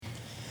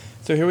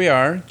So here we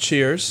are.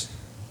 Cheers.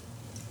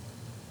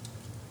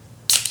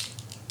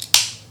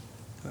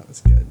 That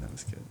was good. That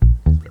was good.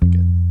 Very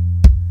good.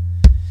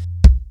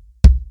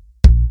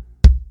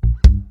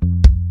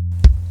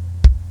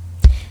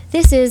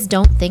 This is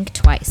Don't Think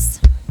Twice.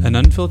 An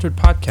unfiltered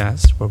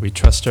podcast where we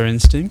trust our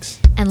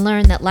instincts And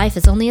learn that life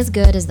is only as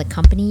good as the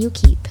company you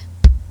keep.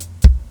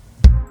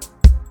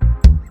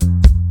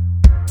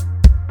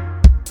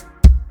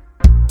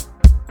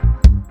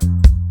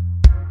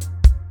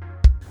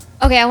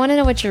 Okay, I want to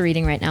know what you're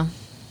reading right now.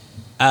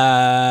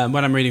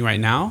 What I'm reading right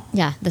now,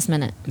 Yeah, this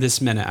minute.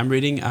 I'm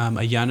reading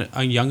a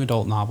young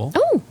adult novel.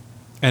 Oh,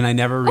 And I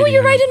never read. oh,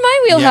 you're right in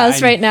my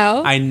wheelhouse right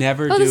now. I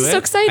never do it. Oh, this is so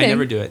exciting. I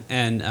never do it,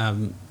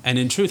 and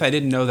in truth, I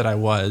didn't know that I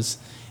was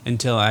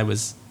until I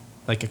was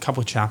like a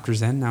couple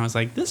chapters in, and I was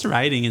like, this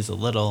writing is a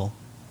little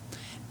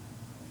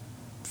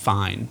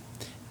fine,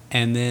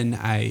 and then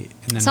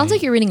Sounds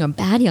like you're reading a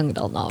bad young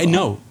adult novel.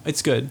 No,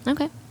 it's good.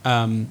 Okay.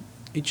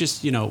 It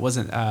just it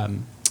wasn't.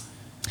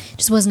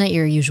 Just wasn't at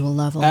your usual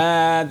level.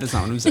 That's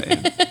not what I'm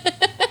saying.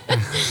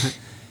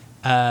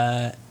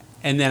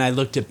 And then I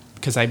looked at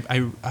because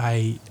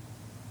I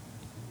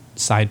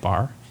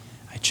sidebar.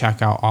 I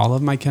check out all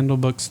of my Kindle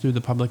books through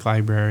the public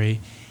library.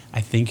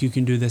 I think you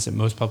can do this at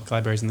most public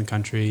libraries in the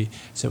country.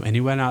 So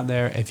anyone out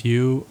there, if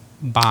you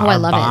are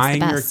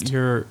buying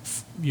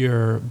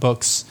your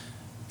books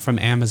from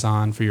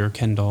Amazon for your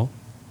Kindle,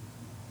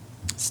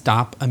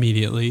 stop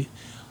immediately.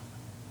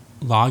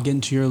 Log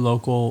into your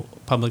local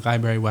public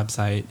library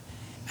website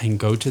and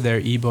go to their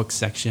ebook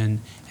section,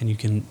 and you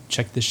can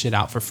check this shit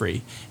out for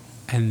free.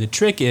 And the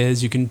trick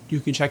is you can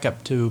check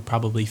up to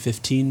probably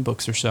 15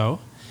 books or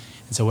so.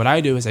 And so what I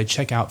do is I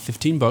check out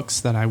 15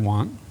 books that I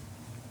want.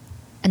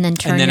 And then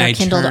turn your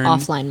Kindle to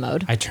offline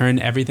mode. I turn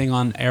everything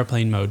on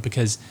airplane mode,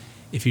 because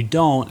if you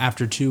don't,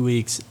 after 2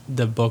 weeks,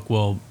 the book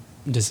will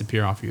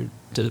disappear off your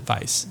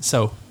device.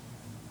 So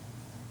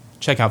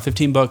check out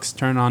 15 books,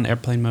 turn on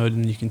airplane mode,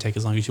 and you can take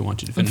as long as you want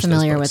to finish those books. I'm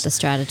familiar with the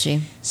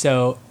strategy.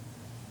 So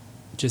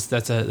just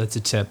that's a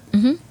tip.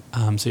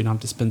 Mm-hmm. So you don't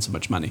have to spend so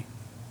much money.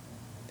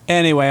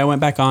 Anyway, I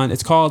went back on.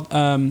 It's called.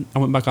 I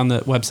went back on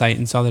the website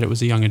and saw that it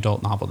was a young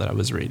adult novel that I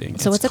was reading.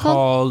 So what's it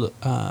called?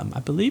 I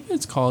believe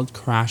it's called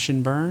Crash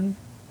and Burn.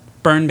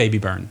 Burn Baby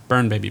Burn.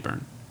 Burn Baby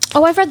Burn.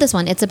 Oh, I've read this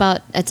one. It's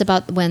about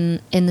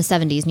when in the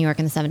 70s, New York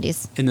in the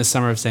 70s. In the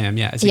Summer of Sam.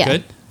 Yeah. Is it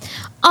good?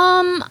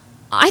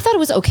 I thought it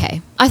was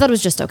okay. I thought it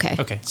was just okay.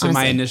 Okay, so honestly.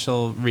 my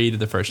initial read of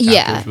the first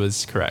chapters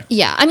was correct.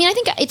 Yeah, I mean, I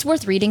think it's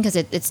worth reading because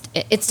it's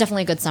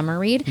definitely a good summer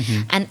read,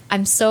 and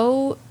I'm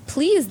so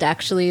pleased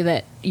actually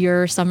that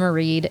your summer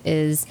read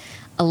is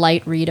a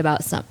light read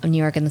about New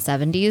York in the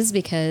 70s,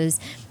 because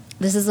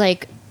this is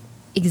like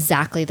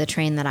exactly the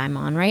train that I'm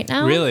on right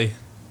now. Really?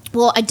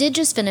 Well, I did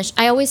just finish.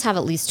 I always have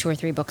at least 2 or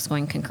 3 books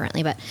going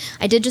concurrently, but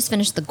I did just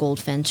finish The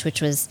Goldfinch,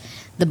 which was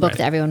the book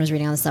that everyone was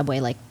reading on the subway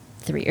like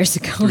 3 years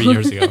ago. 3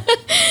 years ago.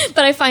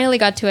 But I finally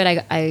got to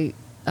it.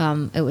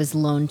 It was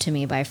loaned to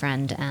me by a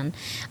friend, and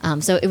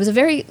so it was a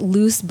very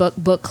loose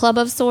book club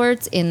of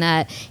sorts, in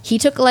that he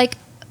took like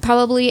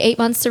probably 8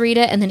 months to read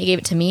it, and then he gave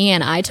it to me,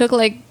 and I took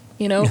like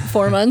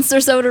 4 months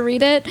or so to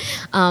read it.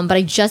 But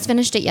I just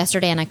finished it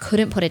yesterday, and I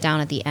couldn't put it down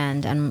at the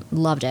end, and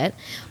loved it.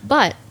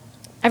 But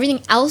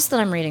everything else that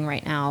I'm reading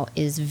right now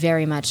is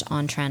very much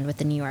on trend with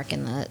the New York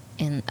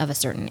of a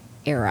certain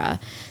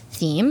era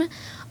theme.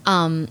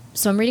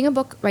 So I'm reading a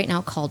book right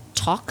now called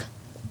Talk.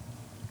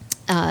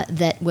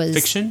 That was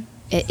fiction.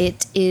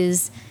 It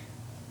is.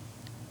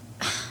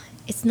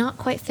 It's not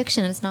quite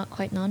fiction. It's not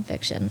quite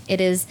nonfiction. It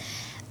is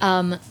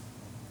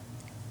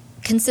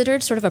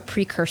considered sort of a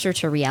precursor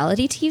to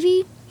reality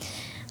TV.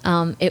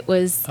 It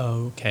was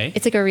okay.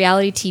 It's like a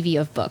reality TV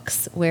of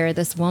books, where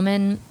this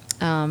woman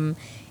in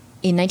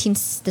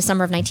the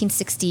summer of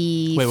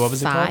 1965. Wait, what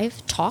was it called?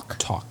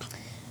 Talk.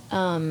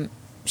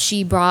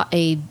 She brought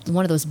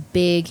one of those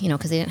big,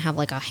 because they didn't have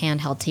like a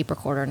handheld tape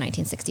recorder in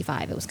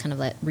 1965. It was kind of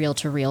a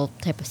reel-to-reel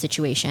type of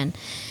situation.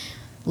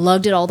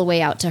 Lugged it all the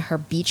way out to her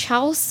beach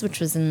house,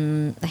 which was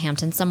in the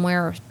Hamptons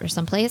somewhere or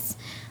someplace,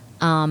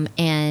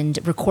 and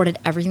recorded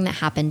everything that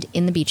happened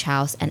in the beach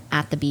house and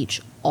at the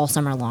beach all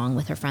summer long,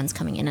 with her friends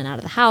coming in and out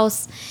of the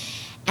house.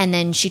 And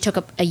then she took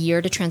a year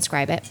to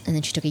transcribe it, and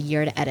then she took a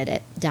year to edit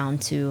it down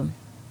to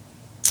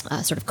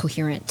sort of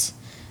coherent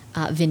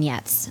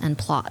vignettes and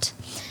plot.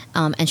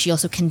 And she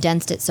also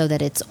condensed it so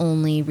that it's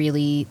only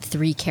really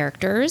 3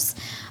 characters.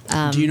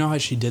 Do you know how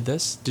she did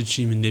this? Did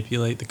she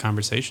manipulate the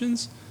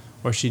conversations,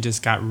 or she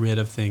just got rid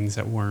of things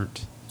that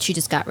weren't? She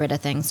just got rid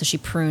of things. So she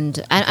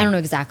pruned. I don't know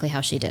exactly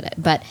how she did it,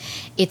 but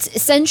it's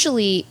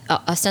essentially,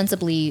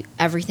 ostensibly,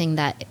 everything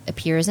that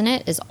appears in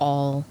it is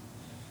all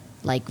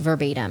like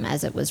verbatim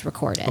as it was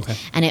recorded. Okay.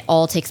 And it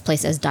all takes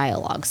place as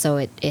dialogue. So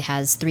it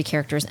has 3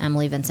 characters,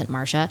 Emily, Vincent,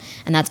 Marcia,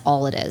 and that's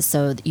all it is.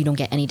 So you don't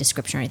get any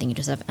description or anything. You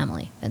just have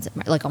Emily,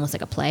 Vincent, like almost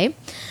like a play.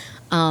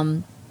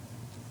 And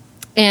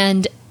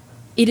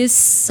it is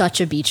such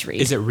a beach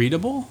read. Is it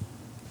readable?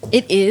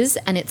 It is,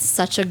 and it's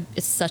such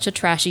a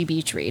trashy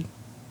beach read.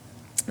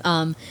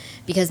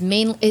 Because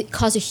it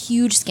caused a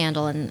huge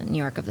scandal in New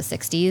York of the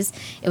 60s.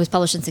 It was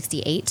published in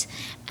 68,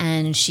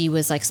 and she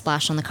was like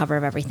splashed on the cover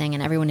of everything,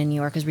 and everyone in New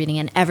York was reading it,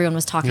 and everyone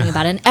was talking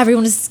about it, and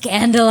everyone was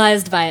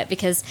scandalized by it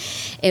because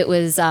it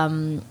was,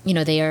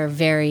 they are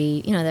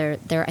very,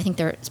 they're I think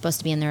they're supposed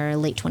to be in their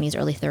late 20s,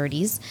 early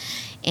 30s,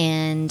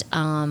 and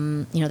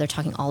they're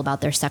talking all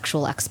about their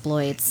sexual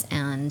exploits,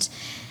 and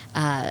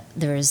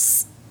they're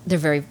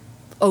very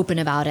open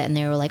about it, and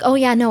they were like, oh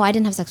yeah, no, I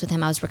didn't have sex with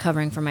him, I was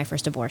recovering from my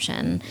first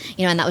abortion,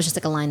 and that was just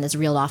like a line that's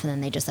reeled off, and then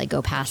they just like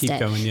go past Keep it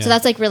going, yeah. So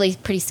that's like really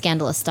pretty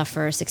scandalous stuff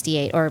for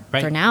 68, or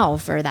Right. for now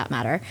for that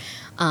matter.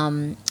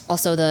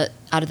 Also,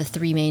 out of the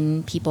three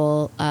main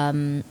people,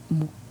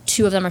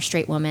 two of them are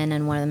straight women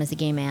and one of them is a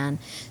gay man,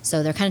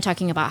 so they're kind of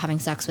talking about having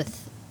sex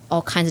with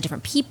all kinds of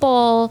different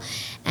people,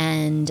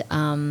 and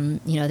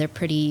they're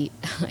pretty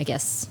I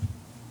guess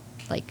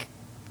like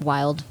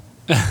wild.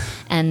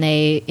 And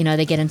they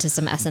get into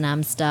some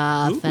S&M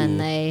stuff. Ooh. And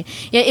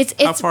it's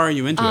How far are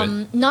you into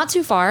it? Not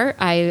too far.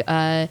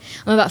 I'm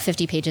about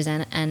 50 pages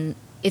in, and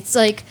it's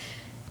like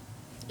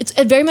it's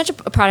very much a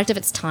product of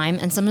its time.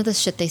 And some of the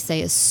shit they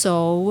say is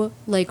so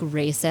like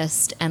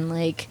racist and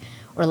like,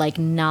 or like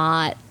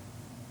not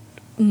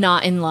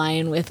in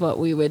line with what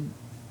we would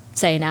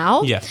say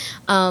now. Yeah.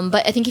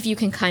 But I think if you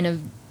can kind of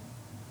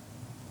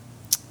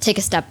take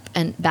a step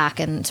back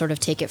and sort of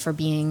take it for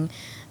being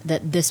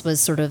that this was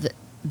sort of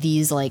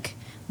these like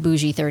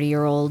bougie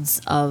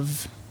 30-year-olds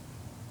of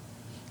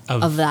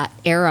that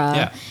era,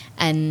 Yeah.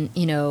 and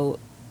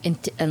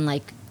and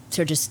like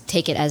sort of just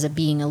take it as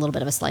being a little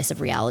bit of a slice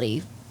of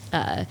reality.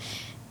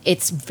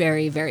 It's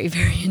very, very,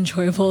 very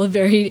enjoyable,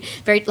 very,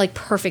 very like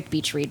perfect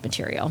beach read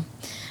material.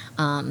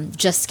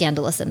 Just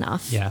scandalous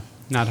enough. Yeah.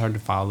 Not hard to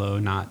follow,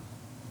 not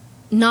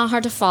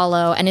hard to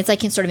follow, and it's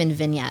like sort of in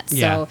vignettes.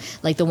 Yeah. So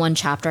like the one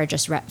chapter I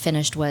just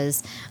finished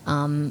was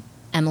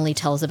Emily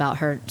tells about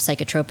her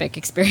psychotropic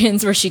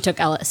experience where she took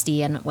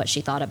LSD and what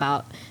she thought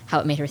about how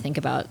it made her think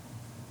about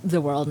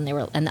the world, and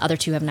the other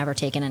two have never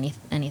taken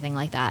anything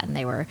like that, and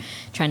they were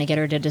trying to get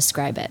her to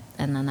describe it,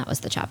 and then that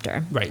was the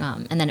chapter. Right.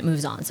 And then it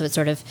moves on, so it's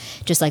sort of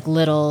just like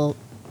little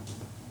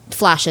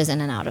flashes in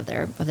and out of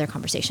their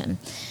conversation.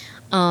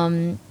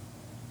 The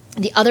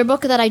other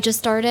book that I just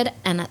started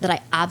and that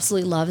I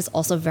absolutely love is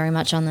also very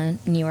much on the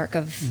New York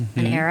of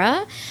an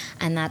era,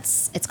 and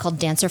it's called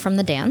Dancer from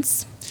the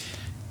Dance.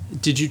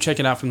 Did you check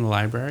it out from the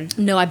library?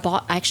 No, I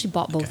actually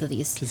bought both of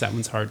these. Because that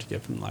one's hard to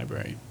get from the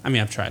library. I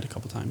mean, I've tried a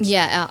couple times.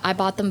 Yeah, I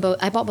bought them both.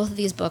 I bought both of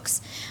these books.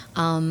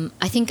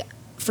 I think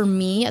for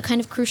me, a kind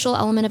of crucial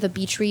element of a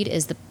beach read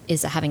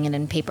is having it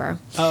in paper.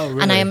 Oh,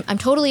 really? And I'm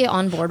totally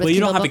on board with. Well, you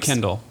Kindle don't have books. a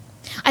Kindle,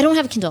 I don't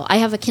have a Kindle. I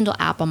have a Kindle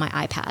app on my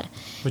iPad,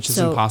 which is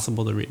So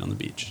impossible to read on the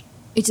beach.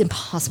 It's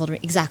impossible to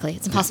read. Exactly,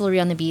 it's impossible to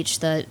read on the beach.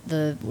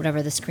 The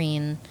whatever the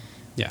screen.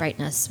 Yeah.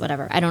 Brightness,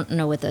 whatever. I don't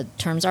know what the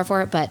terms are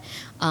for it, but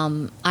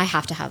I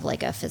have to have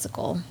like a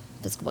physical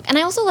book. And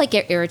I also like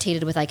get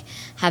irritated with like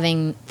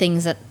having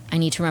things that I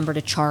need to remember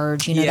to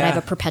charge. That I have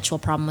a perpetual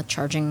problem with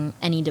charging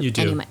any. You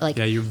do. Like,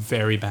 yeah, you're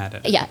very bad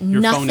at it. Yeah,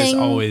 Your nothing. phone is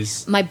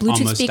always my Bluetooth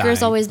almost speaker is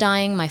dying. always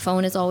dying. My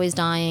phone is always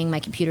dying. My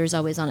computer is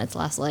always on its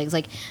last legs.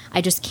 Like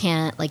I just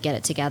can't like get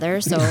it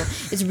together. So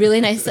it's really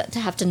nice to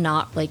have to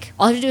not like.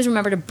 All I have to do is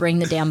remember to bring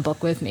the damn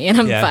book with me, and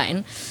I'm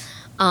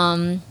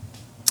fine.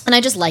 And I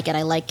just like it.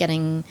 I like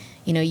getting,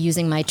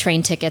 using my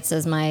train tickets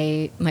as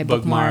my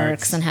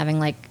bookmarks and having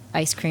like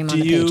ice cream on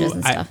the pages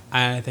and stuff.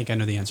 I think I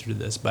know the answer to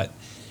this, but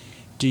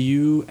do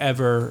you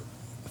ever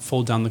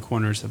fold down the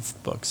corners of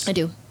books? I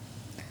do.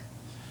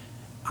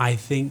 I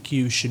think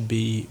you should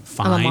be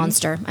fine. I'm a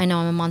monster. I know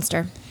I'm a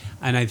monster.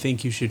 And I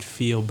think you should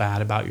feel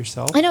bad about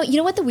yourself. I know. You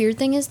know what the weird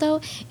thing is, though,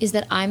 is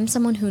that I'm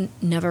someone who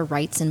never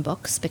writes in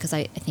books because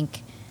I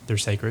think They're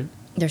sacred.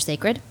 they're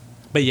sacred.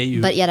 But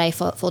yet I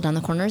fold down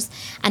the corners,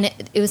 and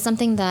it was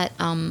something that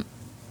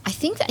I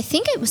think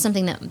it was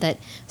something that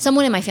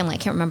someone in my family, I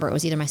can't remember, it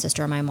was either my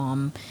sister or my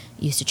mom,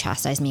 used to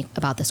chastise me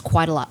about this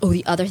quite a lot. Oh,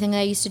 the other thing that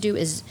I used to do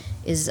is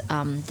this. I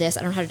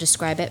don't know how to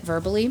describe it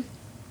verbally.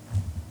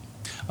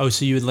 Oh,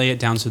 so you would lay it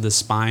down so the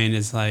spine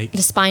is like...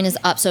 The spine is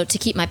up, so to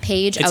keep my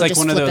page, I It's would like just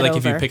one of flip the, it like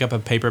over. if you pick up a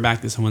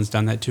paperback that someone's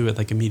done that to, it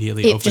like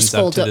immediately It opens just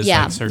up folds to up, this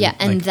yeah, like certain yeah,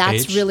 and like,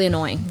 that's page. really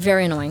annoying,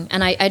 very annoying.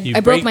 And I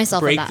You broke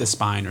myself break of that. the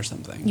spine or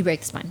something. You break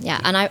the spine, yeah.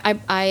 And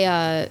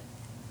I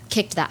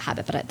kicked that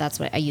habit, but that's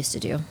what I used to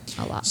do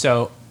a lot.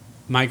 So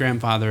my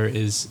grandfather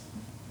is,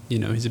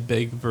 he's a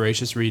big,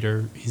 voracious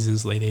reader. He's in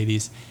his late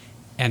 80s.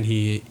 And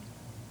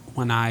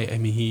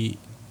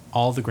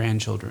all the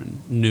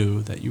grandchildren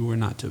knew that you were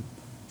not to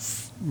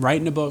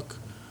write in a book,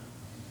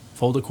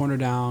 fold a corner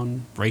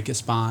down, break a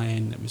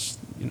spine. It was,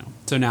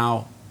 so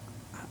now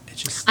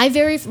it's just... I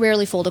very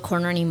rarely fold a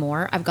corner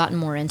anymore. I've gotten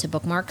more into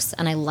bookmarks,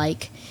 and I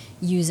like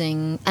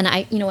using, and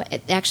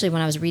actually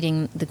when I was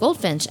reading The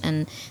Goldfinch,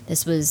 and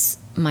this was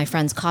my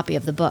friend's copy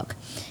of the book,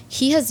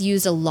 he has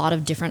used a lot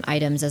of different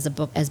items as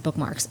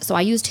bookmarks. So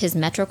I used his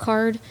Metro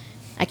card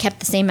I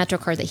kept the same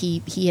MetroCard that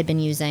he had been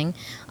using.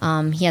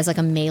 He has like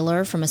a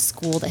mailer from a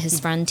school that his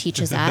friend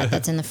teaches at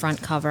that's in the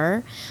front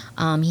cover.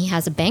 He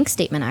has a bank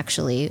statement,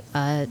 actually,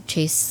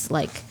 Chase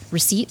like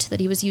receipt that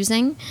he was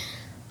using.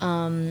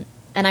 And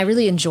I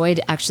really enjoyed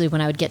actually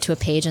when I would get to a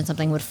page and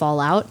something would fall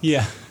out.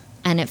 Yeah.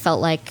 And it felt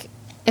like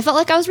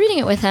I was reading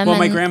it with him. Well, and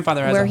my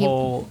grandfather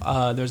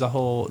has there's a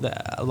whole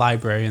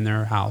library in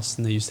their house,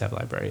 and they used to have a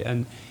library.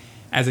 And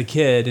as a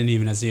kid, and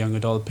even as a young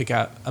adult, pick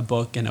out a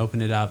book and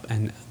open it up,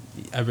 and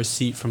a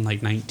receipt from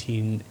like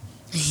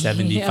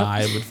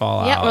 1975 would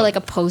fall out. Yeah, or like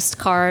a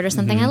postcard or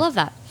something. I love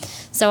that.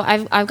 So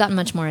I've gotten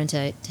much more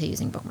into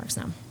using bookmarks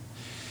now.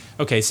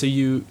 Okay, so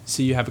you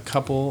have a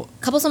couple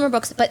summer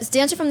books, but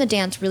Dancer from the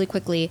Dance, really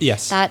quickly.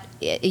 Yes. That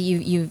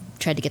you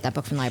tried to get that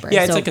book from the library.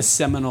 Yeah, it's like a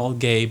seminal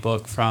gay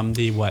book from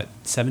the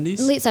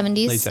 70s? Late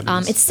 70s. Late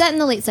 70s. It's set in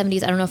the late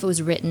 70s. I don't know if it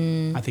was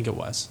written. I think it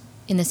was.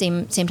 In the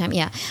same time,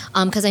 yeah.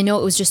 Because I know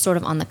it was just sort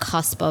of on the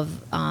cusp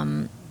of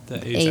the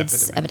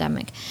AIDS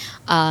epidemic.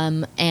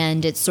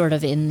 And it's sort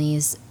of in the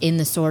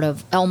sort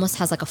of, it almost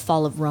has like a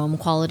Fall of Rome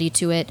quality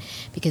to it,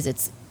 because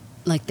it's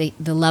like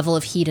the level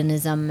of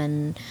hedonism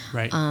and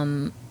right.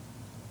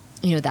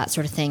 That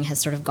sort of thing has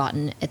sort of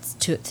gotten it's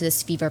to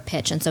this fever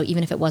pitch. And so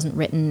even if it wasn't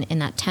written in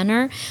that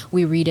tenor,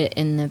 we read it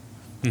in the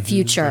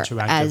future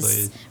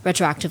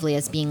retroactively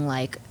as being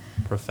like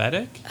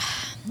prophetic.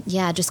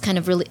 Yeah, just kind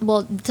of really,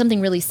 well, something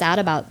really sad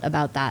about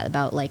that,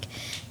 about like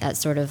that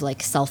sort of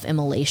like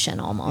self-immolation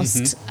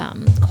almost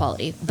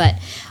quality. But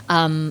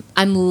I'm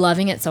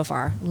loving it so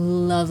far.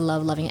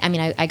 Loving it. I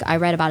mean, I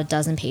read about a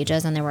dozen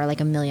pages, and there were like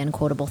a million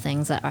quotable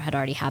things that had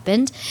already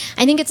happened.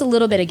 I think it's a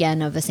little bit,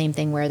 again, of the same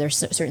thing where there's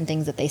certain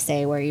things that they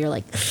say where you're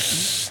like,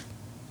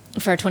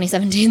 for a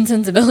 2017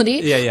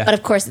 sensibility. Yeah. But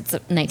of course, it's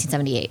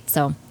 1978.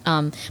 So,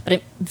 but I'm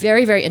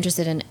very, very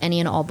interested in any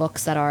and all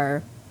books that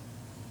are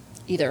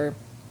either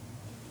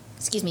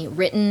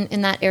written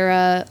in that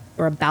era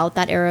or about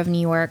that era of New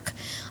York.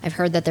 I've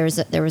heard that there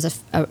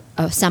was a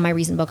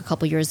semi-recent book a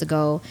couple years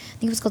ago. I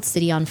think it was called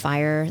City on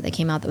Fire that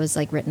came out that was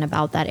like written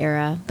about that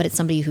era, but it's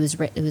somebody who's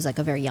like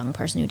a very young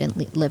person who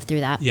didn't live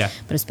through that. Yeah.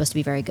 But it's supposed to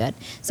be very good.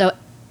 So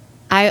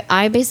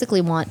I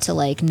basically want to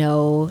like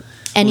know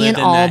any and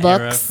all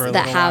books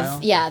that are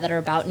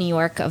about New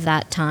York of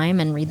that time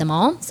and read them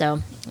all.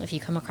 So if you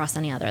come across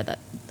any others,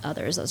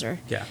 those are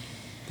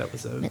that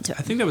was I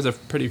think that was a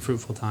pretty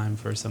fruitful time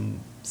for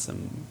some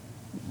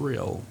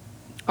real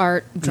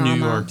art, drama,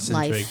 New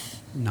York-centric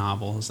life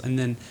novels. And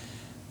then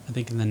I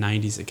think in the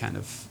 90s it kind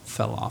of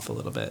fell off a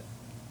little bit.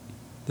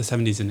 The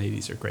 70s and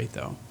 80s are great,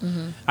 though.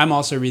 Mm-hmm. I'm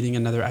also reading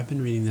I've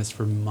been reading this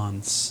for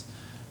months,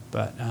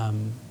 but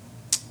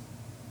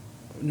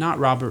not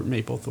Robert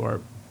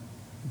Mapplethorpe,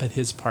 but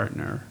his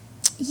partner.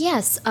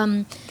 Yes.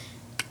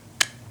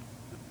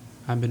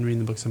 I've been reading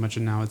the book so much,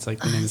 and now it's like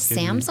the name is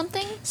Sam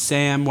something?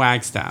 Sam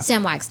Wagstaff.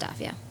 Sam Wagstaff,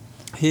 yeah.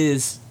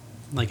 His,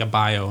 like a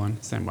bio on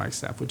Sam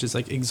Wagstaff, which is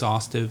like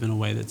exhaustive in a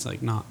way that's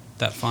like not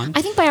that fun.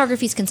 I think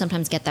biographies can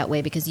sometimes get that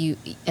way because you,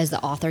 as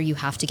the author, you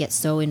have to get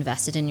so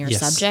invested in your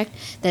subject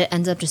that it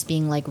ends up just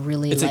being like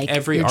really it's like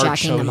every you're art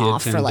jacking show them he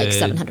off attended, for like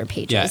 700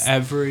 pages. Yeah,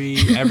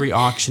 every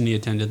auction he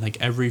attended, like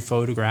every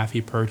photograph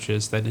he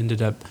purchased that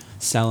ended up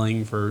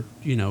selling for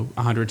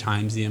 100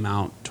 times the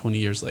amount 20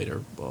 years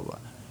later. Blah blah.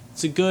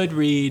 It's a good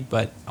read,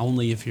 but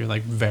only if you're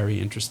like very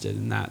interested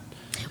in that.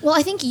 Well,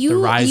 I think you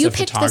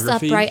picked this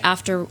up right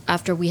after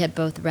we had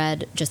both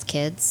read Just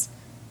Kids,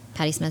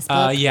 Patti Smith's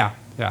book. Yeah.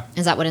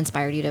 Is that what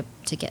inspired you to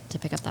pick up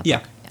that book?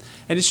 Yeah,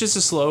 and it's just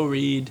a slow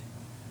read.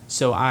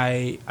 So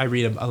I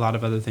read a lot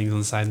of other things on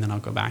the side, and then I'll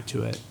go back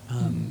to it.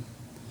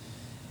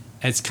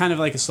 It's kind of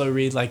like a slow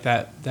read, like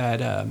that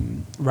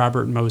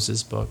Robert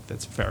Moses book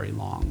that's very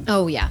long.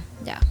 Oh yeah.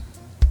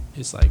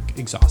 It's like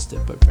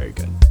exhaustive but very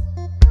good.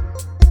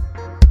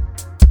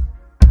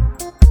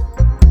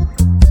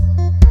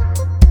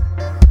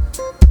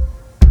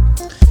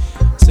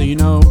 So you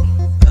know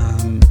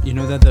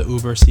that the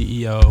Uber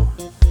CEO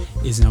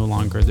is no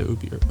longer the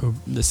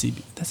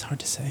CB. That's hard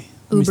to say.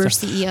 Uber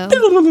CEO.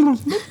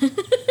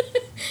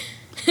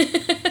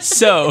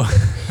 So,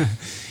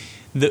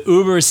 the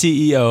Uber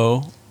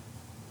CEO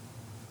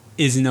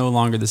is no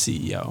longer the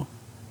CEO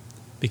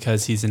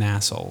because he's an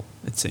asshole.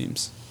 It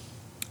seems.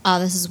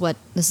 This is what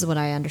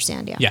I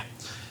understand. Yeah. Yeah.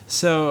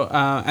 So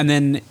and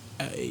then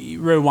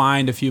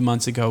rewind a few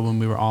months ago when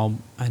we were all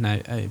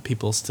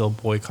people still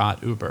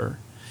boycott Uber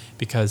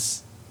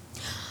because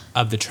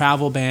of the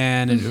travel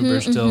ban, and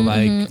Uber still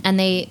and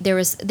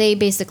they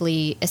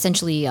basically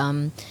essentially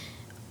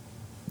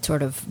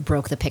sort of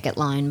broke the picket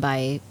line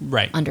by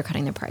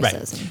undercutting their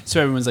prices. Right.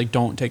 So everyone's like,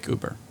 don't take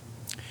Uber.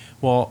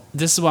 Well,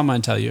 this is what I'm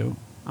going to tell you.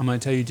 I'm going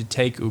to tell you to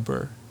take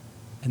Uber,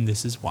 and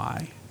this is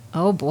why.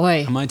 Oh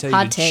boy. I'm going to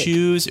tell you to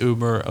choose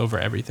Uber over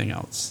everything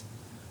else,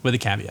 with a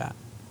caveat.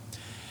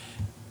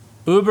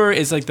 Uber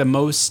is like the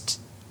most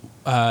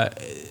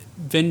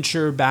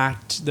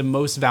venture-backed, the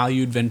most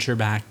valued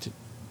venture-backed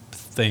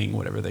thing,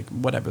 whatever the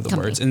Company.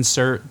 words.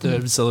 Insert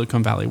the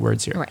Silicon Valley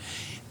words here. Right.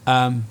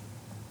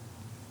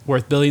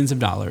 worth billions of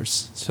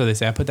dollars. So they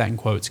say, I put that in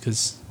quotes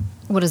because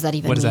What does that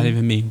even what mean? does that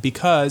even mean?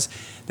 Because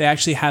they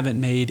actually haven't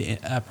made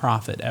a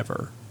profit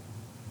ever.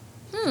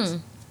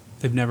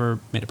 They've never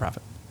made a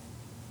profit.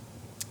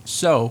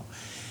 So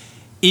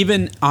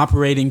even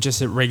operating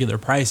just at regular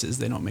prices,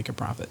 they don't make a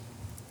profit.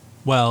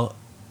 Well,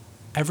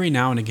 every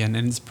now and again,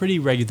 and it's pretty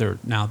regular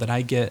now that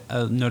I get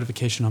a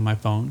notification on my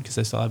phone because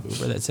I still have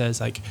Uber that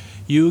says like,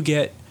 you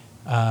get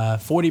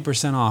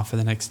 40% off for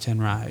the next 10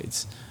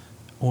 rides,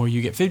 or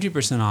you get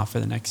 50% off for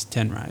the next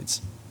 10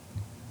 rides.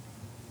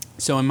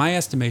 So in my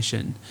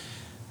estimation,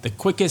 the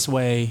quickest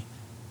way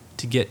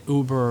to get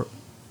Uber,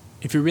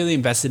 if you're really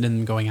invested in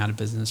them going out of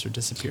business or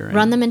disappearing,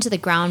 Run them into the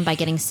ground by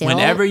getting sale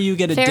whenever you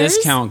get a fares?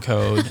 discount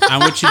code, I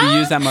want you to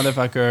use that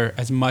motherfucker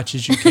as much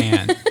as you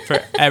can for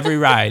every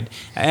ride.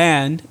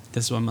 And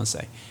this is what I'm going to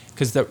say.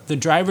 Because the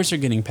drivers are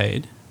getting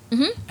paid.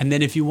 Mm-hmm. And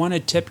then if you want to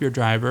tip your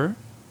driver,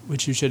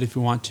 which you should if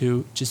you want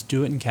to, just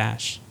do it in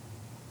cash.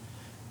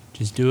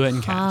 Just do it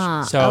in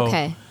cash. So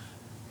okay.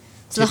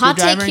 So tip the hot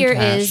your take driver in here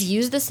cash. is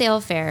use the sale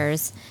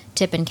fares,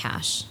 tip in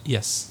cash.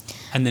 Yes.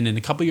 And then in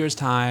a couple years'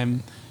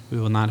 time, we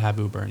will not have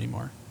Uber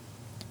anymore.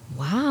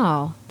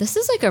 Wow. This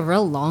is like a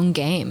real long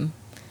game.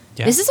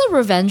 Yeah. This is a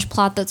revenge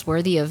plot that's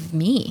worthy of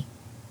me.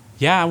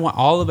 Yeah, I want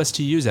all of us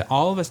to use it.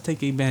 All of us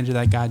take advantage of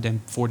that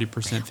goddamn 40%,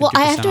 50% Well,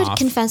 I have to off.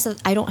 confess that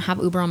I don't have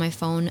Uber on my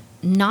phone,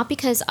 not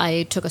because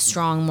I took a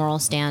strong moral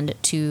stand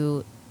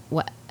to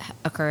what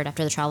occurred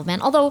after the travel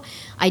ban. Although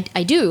I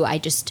do. I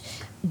just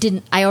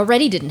didn't. I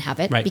already didn't have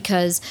it Right.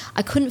 because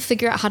I couldn't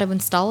figure out how to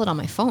install it on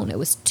my phone. It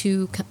was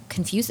too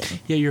confusing.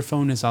 Yeah, your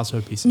phone is also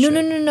a piece of No,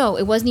 shit. no.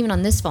 It wasn't even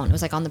on this phone. It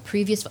was like on the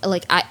previous.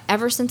 Like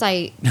ever since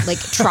I like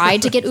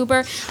tried to get Uber,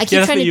 I keep Yeah,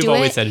 that's trying what to you've do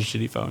always it. said, a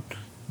shitty phone.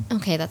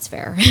 Okay, that's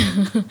fair.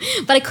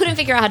 But I couldn't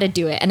figure out how to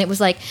do it. And it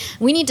was like,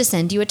 we need to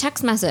send you a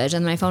text message.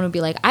 And my phone would be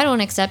like, I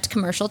don't accept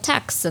commercial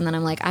texts. And then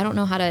I'm like, I don't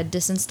know how to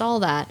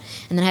disinstall that.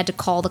 And then I had to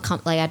call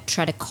I had to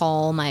try to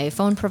call my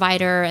phone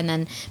provider and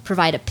then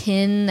provide a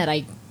PIN that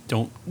I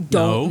Don't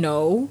don't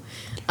know.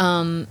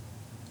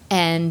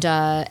 And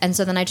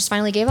so then I just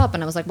finally gave up.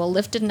 And I was like, well,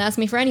 Lyft didn't ask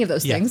me for any of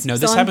those Yeah, things. no,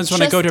 this so happens I'm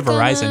when I go to just gonna-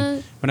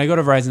 Verizon. When I go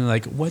to Verizon, they're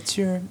like, what's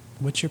your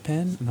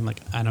PIN? And I'm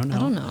like, I don't know. I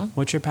don't know.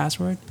 What's your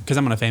password? Because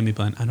I'm on a family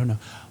plan. I don't know.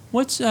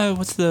 What's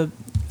the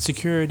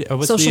security?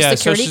 What's Social the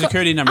security social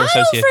security number I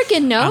don't associated?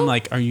 freaking know. I'm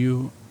like,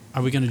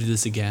 are we going to do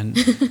this again?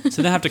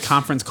 So then I have to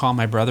conference call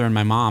my brother and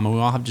my mom, and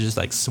we all have to just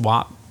like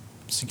swap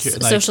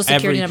social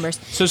security numbers.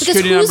 Social Because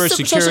security whose numbers,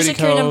 social security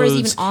security number is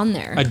codes, even on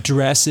there?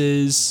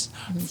 addresses,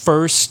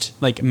 first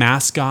like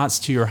mascots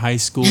to your high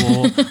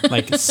school,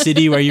 like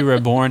city where you were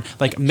born,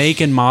 like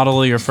make and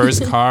model of your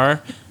first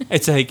car.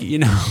 It's like,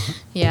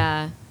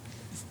 Yeah.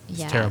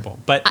 it's terrible.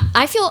 But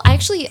I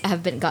actually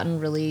have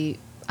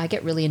I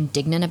get really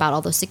indignant about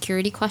all those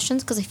security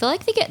questions because I feel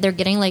like they're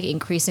getting like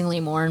increasingly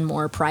more and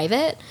more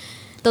private.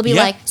 They'll be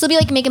Yeah.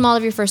 like make and model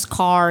of your first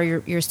car,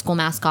 your school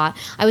mascot.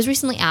 I was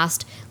recently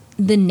asked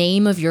the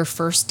name of your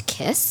first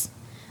kiss.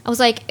 I was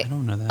like, I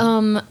don't know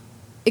that.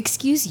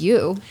 excuse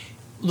you.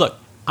 Look,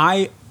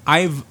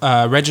 I've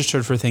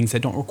registered for things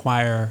that don't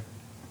require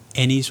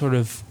any sort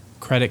of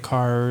credit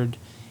card,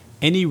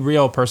 any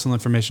real personal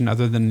information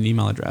other than an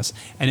email address,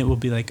 and it will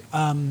be like,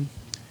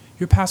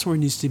 your password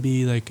needs to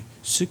be like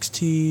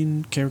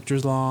 16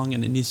 characters long,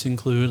 and it needs to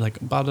include like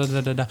blah blah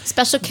blah blah. blah.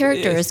 Special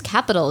characters,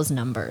 capitals,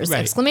 numbers, Right.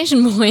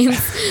 exclamation points,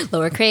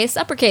 lowercase,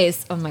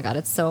 uppercase. Oh my god,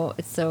 it's so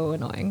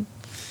annoying.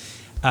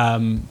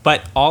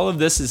 But all of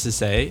this is to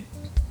say,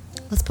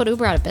 Let's put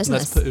Uber out of business.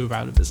 let's put Uber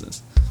out of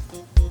business.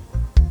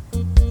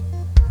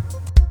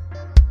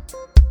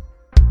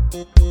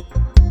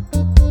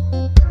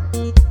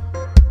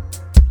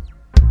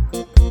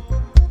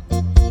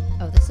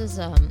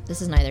 Oh,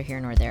 this is neither here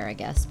nor there, I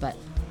guess. But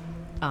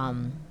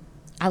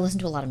I listen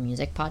to a lot of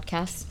music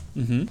podcasts,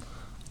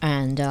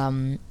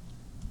 and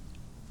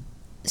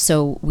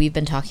so we've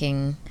been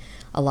talking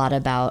a lot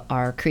about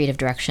our creative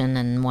direction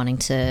and wanting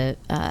to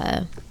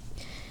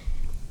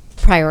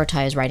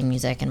prioritize writing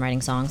music and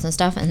writing songs and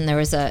stuff. And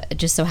it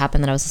just so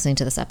happened that I was listening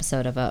to this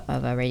episode of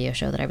a radio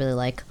show that I really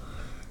like,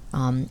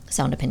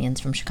 Sound Opinions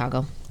from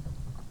Chicago,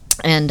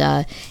 and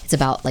it's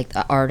about like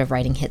the art of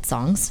writing hit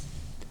songs.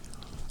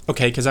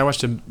 Okay, because I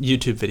watched a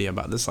YouTube video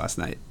about this last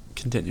night.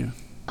 Continue.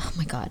 Oh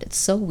my god, it's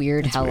so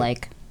weird It's how weird.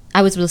 like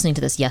I was listening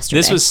to this yesterday.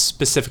 This was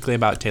specifically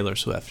about Taylor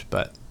Swift,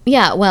 but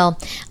Yeah, well,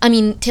 I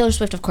mean, Taylor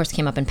Swift, of course,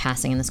 came up in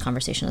passing in this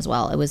conversation as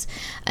well. It was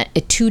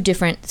two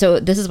different. So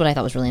this is what I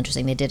thought was really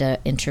interesting. They did an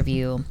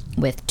interview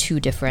with two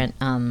different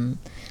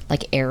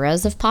like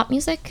eras of pop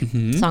music,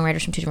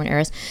 songwriters from two different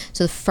eras.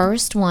 So the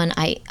first one,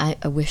 I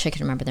wish I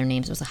could remember their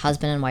names. It was a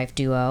husband and wife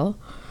duo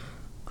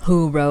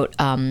who wrote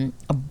a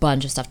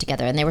bunch of stuff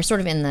together, and they were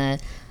sort of in the.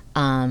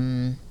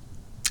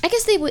 I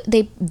guess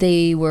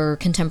they were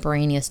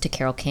contemporaneous to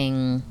Carole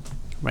King.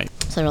 right.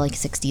 So they were like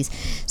 60s.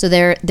 So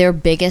their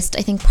biggest,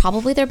 I think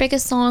probably their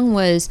biggest song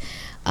was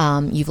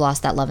You've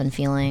Lost That Love and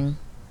Feeling.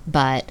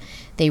 But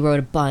they wrote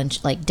a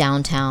bunch, like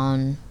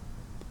Downtown.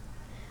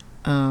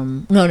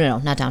 No,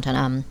 not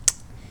Downtown.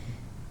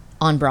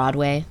 On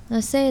Broadway.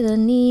 Let's say the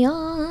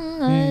neon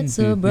light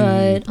so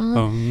bright.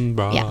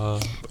 Yeah.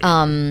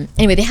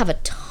 Anyway, they have a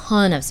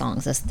ton of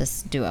songs.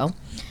 This duo,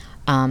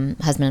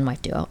 husband and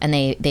wife duo, and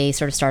they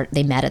sort of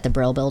they met at the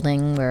Brill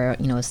Building, where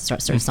it's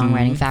sort of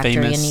songwriting factory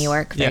famous. in New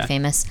York, very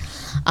famous.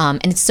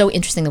 And it's so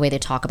interesting the way they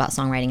talk about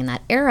songwriting in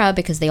that era,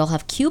 because they all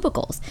have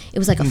cubicles. It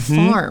was like a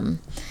farm,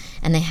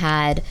 and they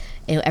had.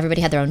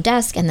 Everybody had their own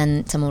desk, and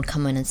then someone would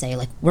come in and say,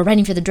 like, we're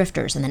writing for the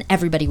Drifters, and then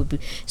everybody would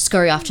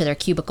scurry off to their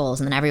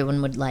cubicles, and then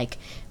everyone would like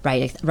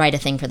write a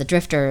thing for the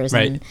Drifters,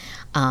 right.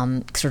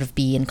 and sort of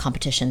be in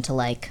competition to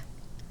like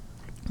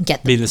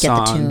get the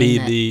song, the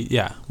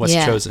tune what's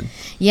chosen.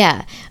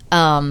 Yeah,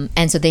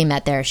 and so they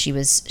met there. She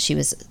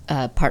was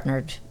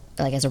partnered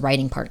like as a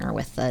writing partner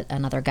with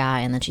another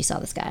guy, and then she saw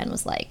this guy and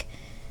was like,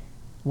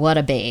 "What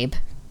a babe!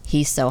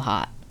 He's so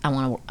hot. I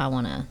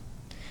want to."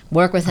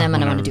 Work with him,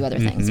 and I want to do other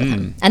things with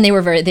him. And they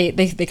were they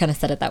kind of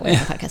said it that way on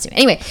the podcast.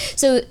 Anyway,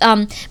 so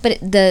but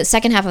the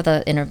second half of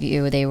the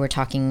interview, they were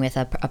talking with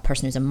a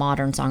person who's a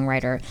modern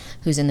songwriter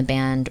who's in the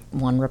band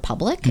One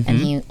Republic, and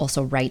he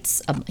also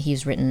writes.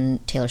 He's written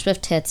Taylor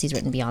Swift hits, he's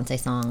written Beyonce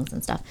songs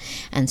and stuff,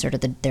 and sort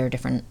of there are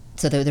different.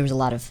 So there was a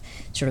lot of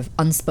sort of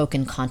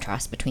unspoken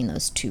contrast between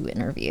those two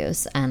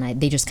interviews, and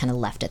they just kind of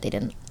left it. They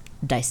didn't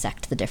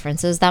dissect the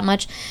differences that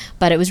much,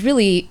 but it was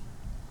really.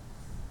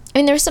 I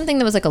mean, there was something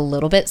that was like a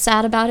little bit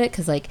sad about it,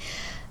 because like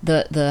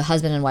the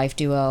husband and wife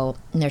duo,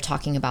 and they're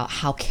talking about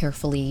how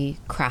carefully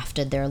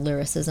crafted their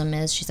lyricism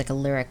is. She's like a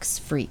lyrics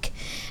freak,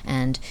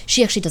 and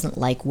she actually doesn't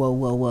like whoa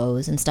whoa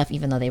whoas and stuff,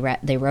 even though they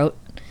wrote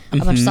a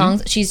bunch of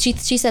songs. She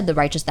said that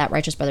Righteous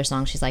Brothers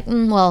song. She's like,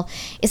 well,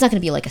 it's not going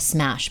to be like a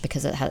smash,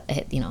 because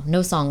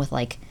no song with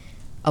like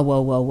a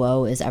whoa whoa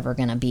whoa is ever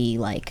going to be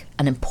like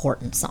an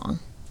important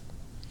song.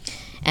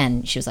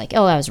 And she was like,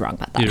 "Oh, I was wrong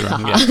about that." You're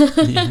wrong,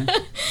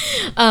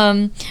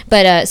 yeah.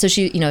 But so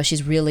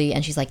she's really,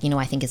 and she's like,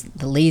 I think is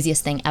the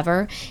laziest thing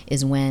ever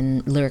is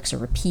when lyrics are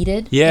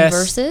repeated in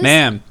verses.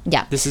 Ma'am.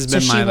 Yeah, this has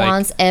been she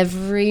wants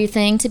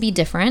everything to be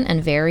different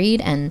and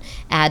varied and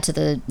add to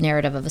the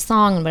narrative of a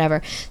song and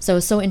whatever. So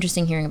it's so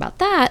interesting hearing about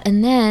that,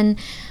 and then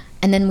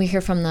we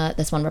hear from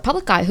this One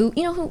Republic guy who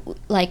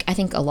like, I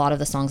think a lot of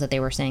the songs that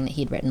they were saying that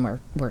he'd written were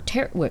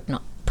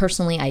not.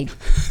 Personally, I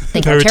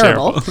think are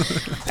terrible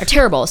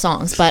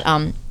songs, but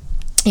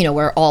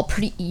we're all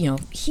pretty,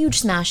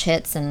 huge smash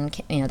hits, and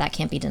that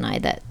can't be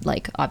denied. That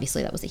like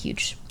obviously that was a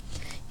huge,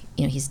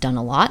 he's done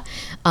a lot,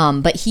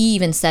 but he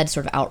even said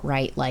sort of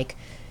outright like,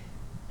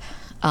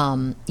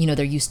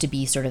 there used to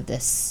be sort of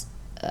this,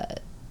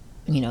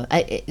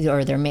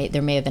 or there may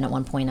have been at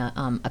one point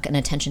an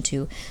attention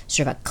to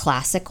sort of a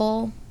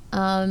classical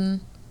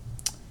songwriting,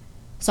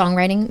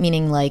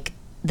 meaning like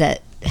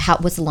that.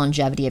 What's the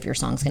longevity of your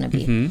song's going to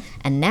be?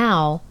 And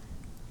now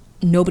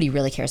nobody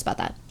really cares about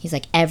that. He's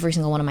like, every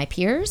single one of my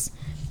peers,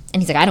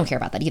 and he's like, I don't care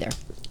about that either.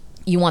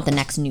 You want the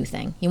next new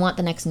thing. You want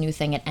the next new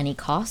thing at any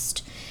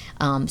cost.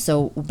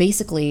 So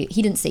basically,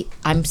 he didn't say.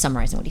 I'm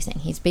summarizing what he's saying.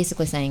 He's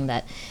basically saying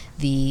that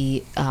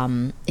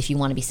if you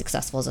want to be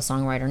successful as a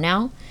songwriter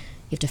now,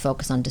 you have to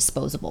focus on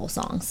disposable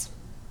songs.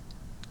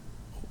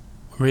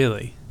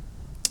 Really?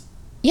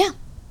 Yeah.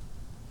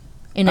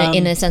 In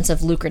a sense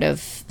of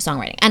lucrative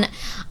songwriting. And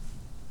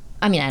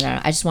I mean, I don't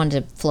know. I just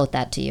wanted to float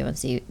that to you and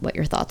see what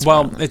your thoughts were.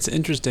 Well, it's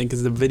interesting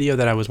because the video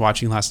that I was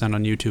watching last night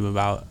on YouTube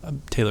about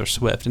Taylor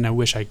Swift, and I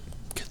wish I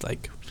could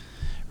like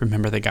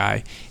remember the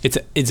guy.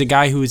 It's a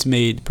guy who's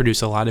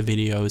produced a lot of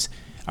videos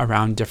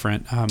around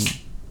different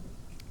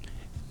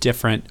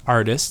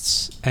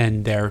artists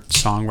and their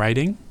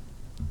songwriting,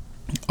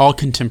 all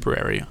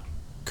contemporary,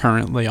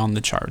 currently on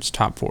the charts,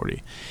 top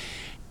 40.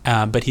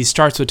 But he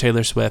starts with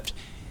Taylor Swift,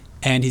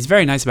 and he's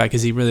very nice about it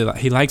because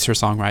he likes her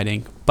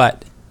songwriting,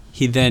 but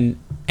he then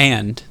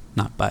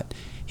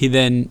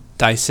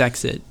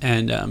dissects it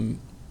and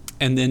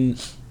then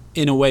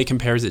in a way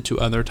compares it to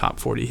other top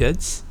 40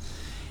 hits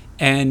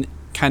and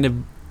kind of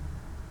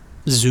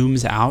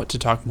zooms out to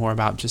talk more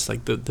about just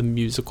like the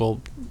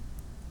musical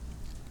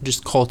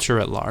just culture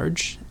at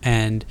large.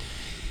 And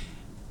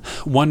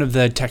one of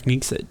the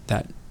techniques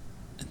that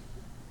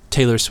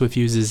Taylor Swift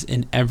uses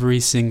in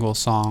every single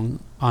song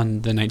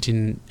on the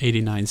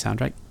 1989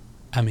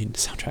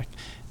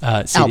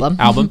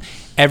 album.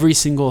 Every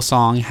single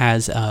song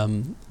has a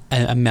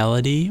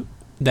melody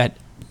that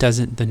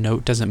the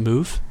note doesn't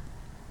move.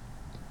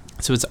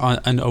 So it's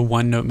on a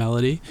one note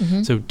melody.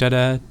 Mm-hmm. So da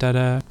da da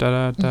da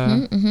da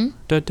da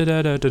da da da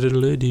da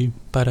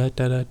da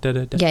da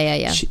da.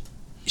 Yeah.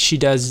 She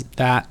does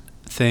that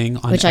thing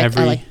on which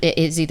every. I like.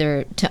 It's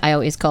either I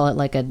always call it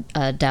like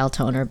a dial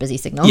tone or a busy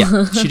signal.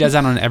 Yeah, she does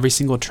that on every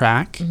single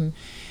track.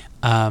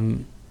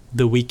 Mm-hmm.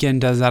 The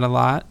Weeknd does that a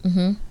lot.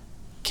 Mm-hmm.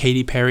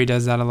 Katy Perry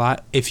does that a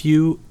lot. If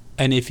you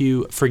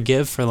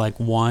forgive for like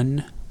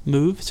one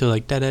move, so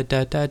like da da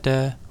da da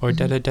da or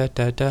da da da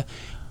da da,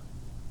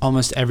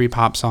 almost every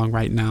pop song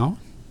right now,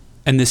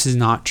 and this is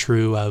not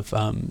true of.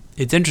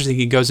 It's interesting.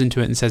 He goes into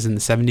it and says in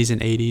the 70s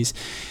and 80s,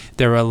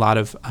 there were a lot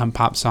of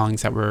pop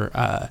songs that were.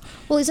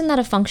 Well, isn't that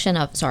a function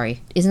of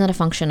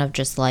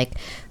just like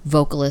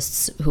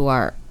vocalists who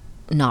are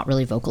not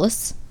really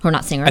vocalists, who are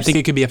not singers? I think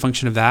it could be a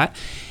function of that.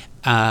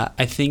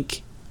 I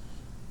think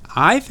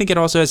it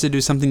also has to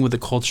do something with the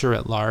culture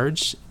at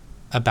large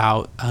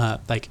about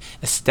like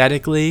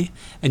aesthetically.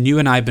 And you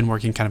and I have been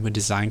working kind of a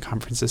design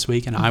conference this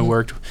week, and I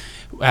worked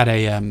at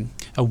a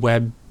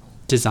web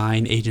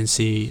design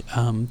agency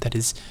that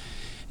is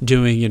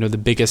doing the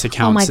biggest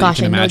accounts that you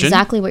can imagine. I know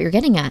exactly what you're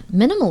getting at.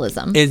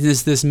 Minimalism. It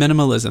is this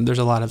minimalism. There's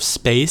a lot of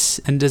space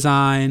in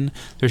design.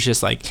 There's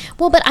just like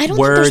but I don't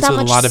words think there's that with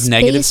much a lot of space.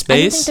 negative space.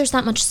 I don't think there's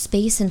that much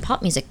space in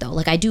pop music though.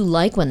 Like I do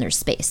like when there's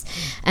space.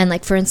 And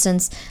like for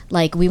instance,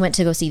 like we went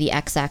to go see the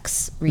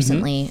XX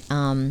recently,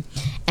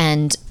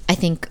 and I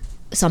think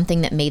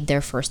something that made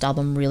their first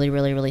album really,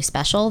 really, really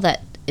special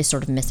that is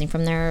sort of missing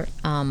from their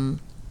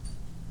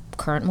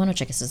current one,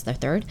 which I guess is their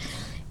third,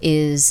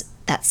 is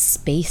that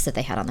space that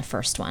they had on the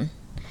first one,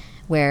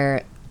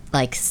 where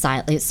like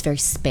it's very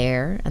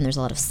spare and there's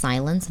a lot of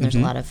silence and there's a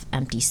lot of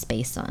empty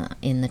space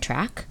in the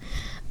track,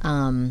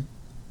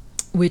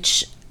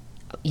 which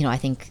I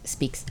think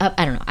speaks.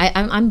 I don't know.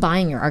 I'm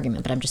buying your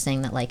argument, but I'm just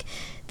saying that like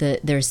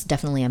there's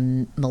definitely a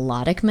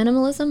melodic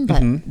minimalism,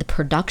 but the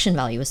production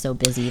value is so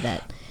busy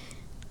that.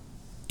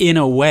 In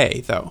a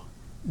way, though,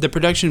 the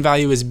production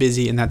value is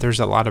busy in that there's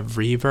a lot of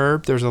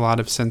reverb. There's a lot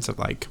of sense of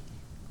like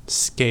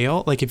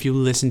scale. Like if you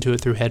listen to it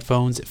through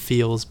headphones, it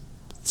feels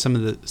some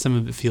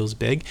of it feels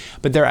big.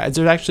 But there's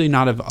actually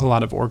not a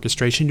lot of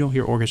orchestration. You don't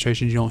hear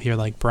orchestration. You don't hear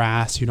like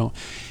brass. You don't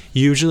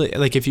usually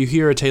like if you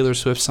hear a Taylor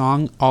Swift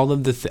song, all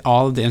of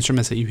the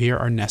instruments that you hear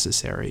are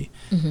necessary.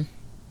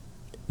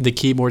 The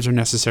keyboards are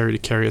necessary to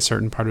carry a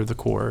certain part of the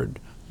chord.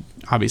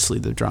 Obviously,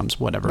 the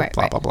drums, whatever,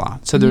 blah blah blah.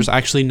 So there's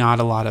actually not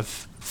a lot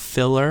of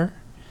filler.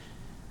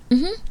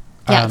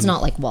 Yeah, it's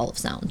not like wall of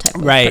sound type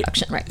of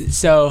production, right?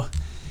 So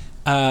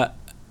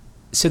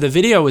the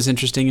video was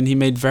interesting, and he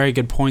made very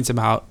good points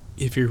about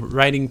if you're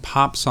writing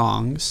pop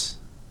songs,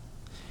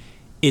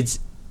 it's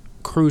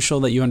crucial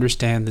that you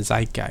understand the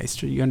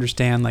zeitgeist, or you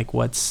understand like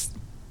what's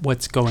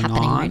going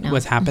happening on, right now.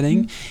 What's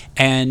happening,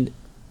 and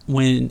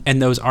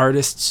those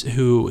artists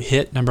who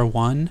hit number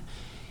one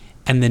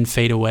and then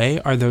fade away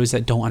are those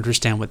that don't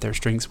understand what their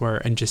strengths were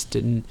and just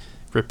didn't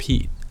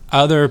repeat.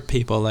 Other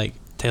people like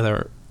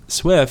Taylor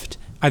Swift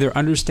either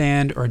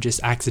understand or just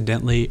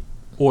accidentally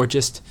or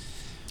just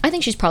I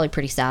think she's probably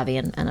pretty savvy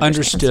and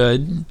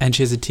understood, and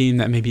she has a team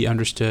that maybe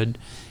understood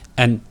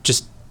and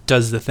just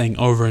does the thing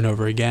over and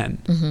over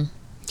again.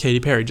 Katy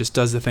Perry just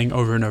does the thing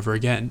over and over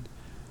again.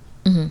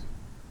 This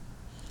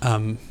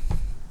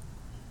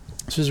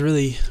was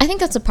really I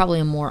think that's probably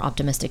a more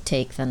optimistic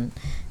take than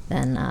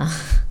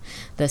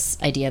this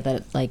idea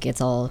that like it's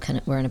all kind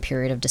of we're in a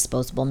period of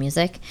disposable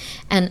music.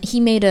 And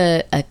he made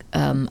a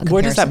comparison.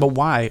 Where does that? But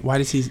why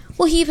does he?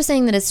 Well, he was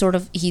saying that it's sort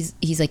of he's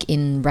like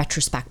in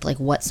retrospect, like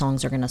what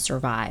songs are going to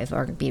survive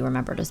or be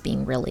remembered as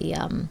being really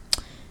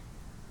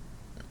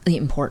the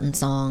important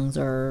songs,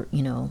 or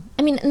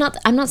I mean,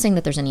 I'm not saying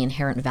that there's any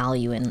inherent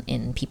value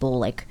in people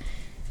like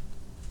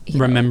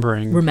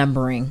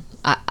remembering.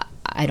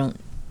 I don't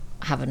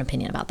have an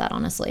opinion about that,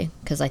 honestly,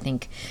 because I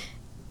think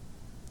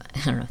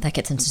I don't know, that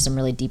gets into some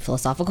really deep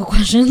philosophical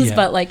questions,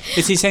 but like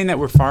is he saying that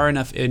we're far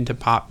enough into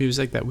pop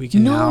music that we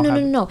can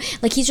no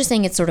like he's just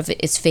saying it's sort of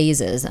it's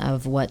phases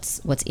of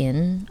what's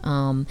in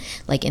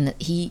like in the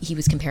he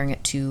was comparing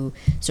it to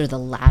sort of the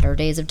latter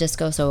days of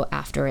disco, so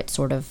after it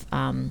sort of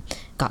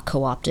got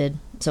co-opted,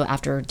 so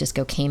after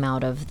disco came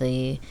out of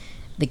the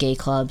gay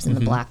clubs and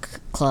the black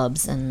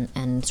clubs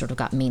and sort of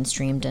got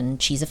mainstreamed and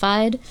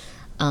cheesified,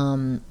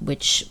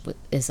 which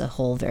is a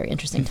whole very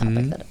interesting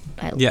topic that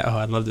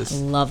I love this. I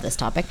love this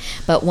topic.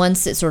 But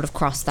once it sort of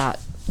crossed that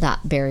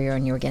barrier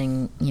and you were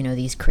getting,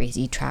 these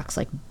crazy tracks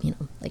like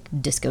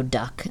Disco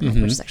Duck, which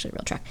is actually a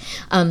real track,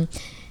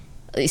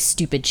 these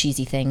stupid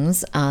cheesy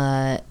things,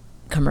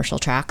 commercial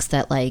tracks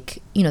that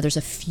like, there's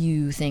a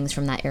few things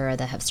from that era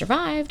that have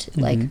survived,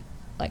 like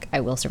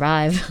I Will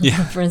Survive,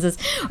 for instance,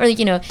 or like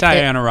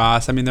Diana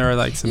Ross. I mean, there are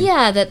like some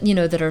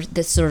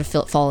that sort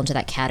of fall into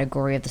that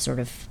category of the sort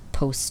of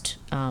post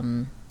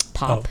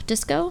pop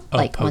disco,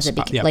 like once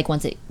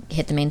it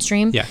hit the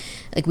mainstream,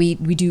 like we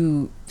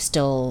do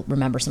still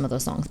remember some of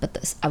those songs,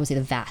 but I would say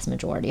the vast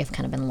majority have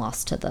kind of been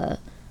lost to the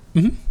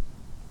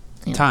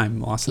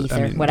time, lost ether,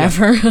 I mean,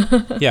 whatever,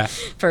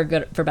 for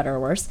better or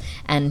worse.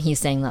 And he's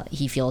saying that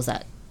he feels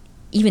that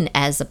even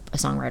as a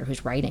songwriter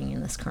who's writing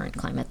in this current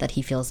climate, that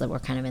he feels that we're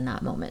kind of in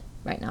that moment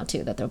right now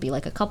too, that there'll be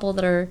like a couple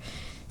that are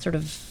sort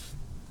of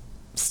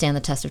stand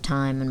the test of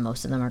time and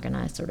most of them are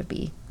gonna sort of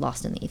be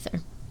lost in the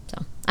ether.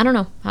 So I don't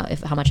know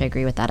how much I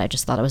agree with that. I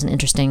just thought it was an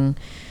interesting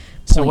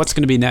point. So what's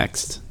going to be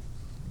next?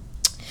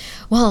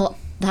 Well,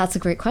 that's a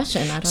great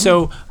question. I don't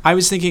know. I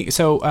was thinking,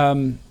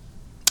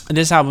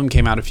 this album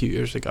came out a few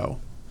years ago,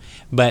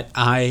 but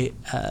I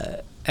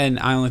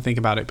only think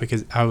about it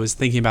because I was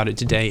thinking about it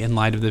today in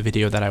light of the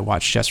video that I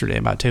watched yesterday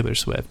about Taylor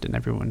Swift and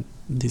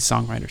these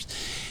songwriters.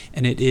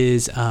 And it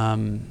is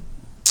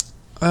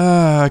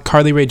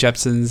Carly Rae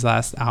Jepsen's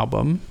last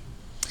album.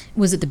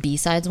 Was it the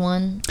B-sides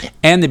one?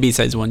 And the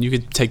B-sides one. You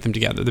could take them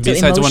together. The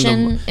B-sides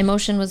one.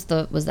 Emotion was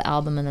the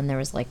album, and then there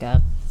was like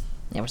a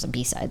there were some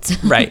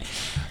B-sides. Right.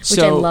 Which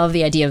I love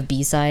the idea of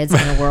B-sides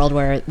in a world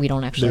where we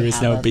don't actually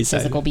have a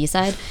physical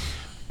B-side.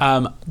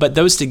 But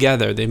those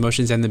together, the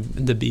Emotions and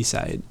the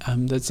B-side,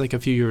 that's like a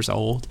few years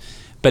old.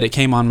 But it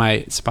came on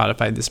my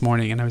Spotify this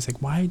morning, and I was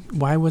like,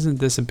 why wasn't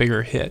this a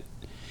bigger hit?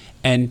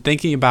 And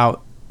thinking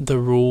about the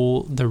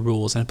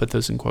rules, and I put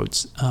those in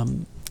quotes,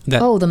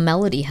 the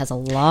melody has a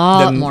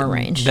lot more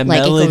range. The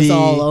like melody, it goes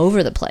all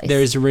over the place.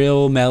 There's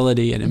real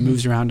melody, and it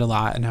moves around a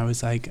lot. And I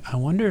was like, I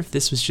wonder if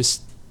this was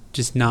just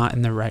not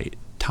in the right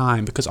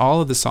time, because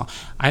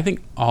I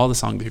think all the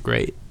songs are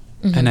great,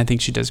 and I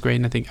think she does great.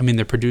 And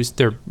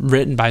they're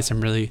written by some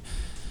really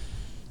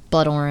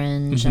Blood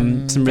Orange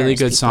and some really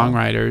good people.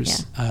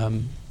 songwriters. Yeah.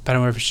 But I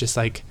don't know if it's just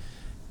like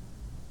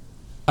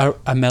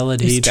a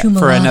melody It's too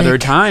for melodic. another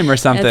time or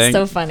something. It's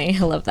so funny.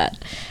 I love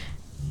that.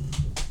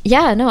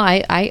 Yeah, no,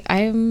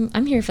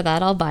 I'm here for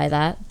that. I'll buy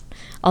that.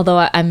 Although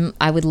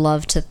I would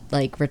love to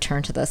like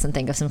return to this and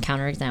think of some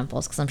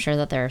counterexamples, because I'm sure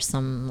that there are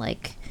some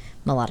like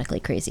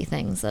melodically crazy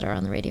things that are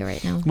on the radio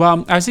right now.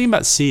 Well, I was thinking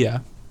about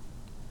Sia.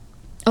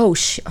 Oh,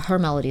 her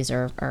melodies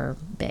are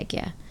big,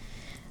 yeah.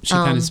 She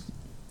kind of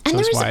and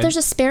there's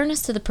a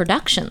spareness to the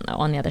production though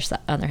on the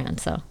other hand.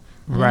 So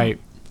right.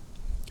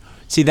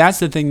 See, that's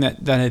the thing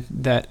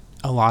that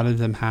a lot of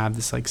them have,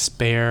 this like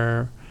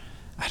spare.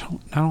 I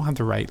don't have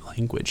the right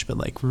language, but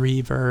like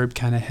reverb,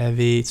 kind of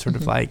heavy, sort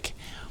of like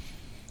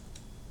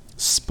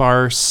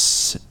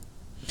sparse.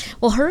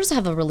 Well, hers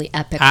have a really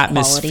epic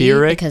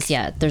atmospheric quality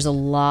because there's a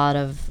lot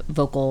of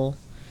vocal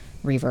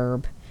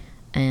reverb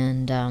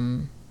and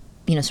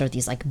sort of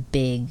these like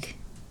big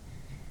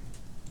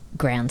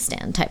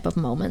grandstand type of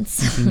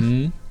moments.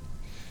 Mm-hmm.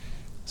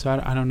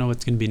 So I don't know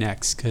what's going to be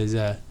next, because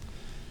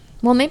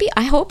well, maybe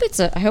I hope it's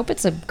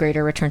a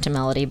greater return to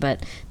melody,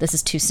 but this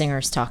is two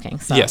singers talking.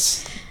 So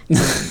yes.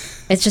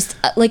 It's just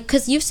like,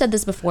 because you've said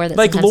this before, that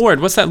like Lorde.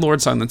 What's that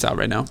Lorde song that's out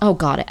right now? Oh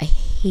God, I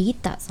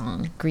hate that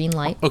song. Green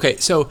Light. Okay,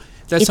 so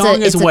that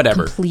song is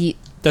whatever.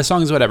 That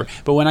song is whatever.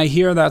 But when I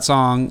hear that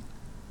song,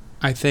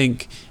 I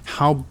think,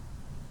 how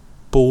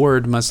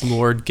bored must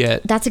Lorde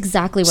get? That's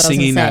exactly what I was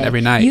singing going to say. that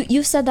every night.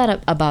 You said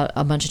that about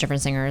a bunch of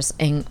different singers,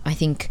 and I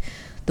think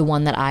the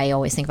one that I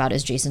always think about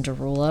is Jason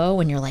Derulo.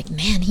 When you're like,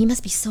 man, he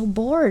must be so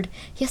bored.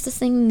 He has to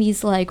sing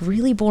these like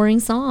really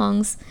boring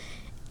songs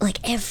like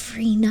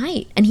every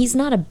night, and he's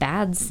not a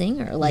bad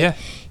singer. Like,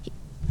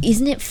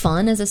 isn't it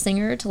fun as a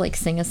singer to like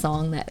sing a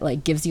song that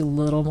like gives you a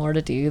little more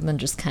to do than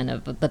just kind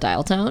of the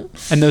dial tone?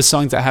 And those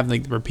songs that have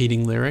like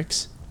repeating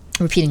lyrics.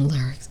 Oh, you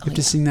have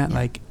to sing that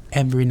like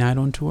every night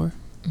on tour.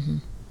 Mm-hmm.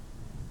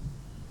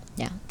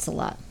 Yeah, it's a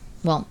lot.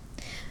 Well,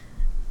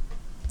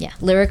 yeah,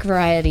 lyric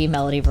variety,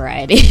 melody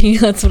variety.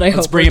 That's what I hope.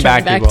 Let's bring it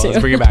back, people. To. Let's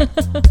bring it back.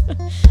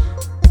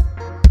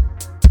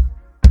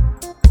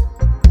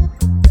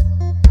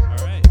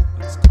 All right,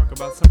 let's talk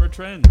about summer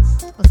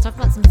trends. Let's talk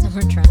about some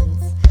summer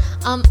trends.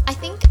 I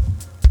think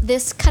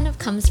this kind of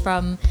comes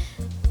from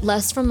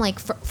less from like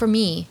for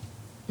me,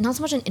 not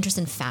so much an interest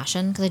in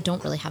fashion, because I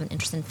don't really have an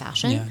interest in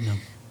fashion. Yeah, no.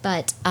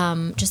 But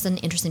just an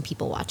interest in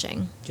people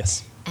watching.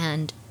 Yes.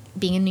 And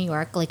being in New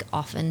York, like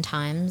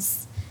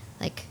oftentimes,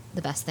 like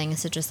the best thing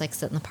is to just like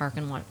sit in the park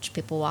and watch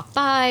people walk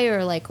by,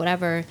 or like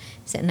whatever,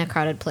 sit in a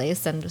crowded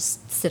place and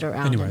just sit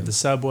around. Anywhere, the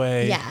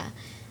subway.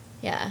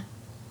 Yeah.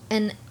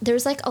 And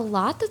there's like a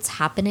lot that's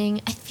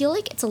happening. I feel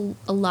like it's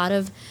a lot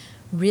of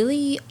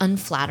really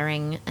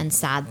unflattering and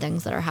sad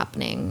things that are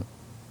happening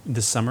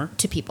this summer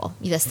to people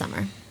this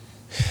summer.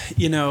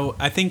 You know,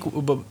 I think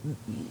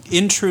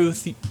in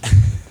truth,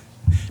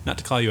 not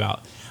to call you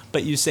out,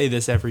 but you say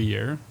this every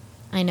year.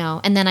 I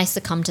know, and then I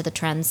succumb to the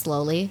trend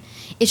slowly.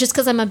 It's just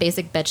because I'm a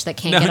basic bitch that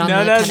can't get on the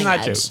cutting that's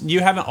not edge. true.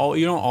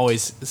 You don't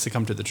always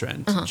succumb to the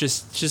trend. Uh-huh.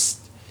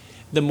 Just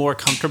the more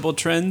comfortable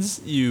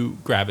trends you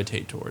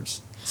gravitate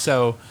towards.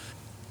 So,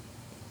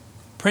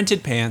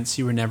 printed pants,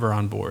 you were never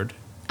on board.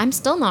 I'm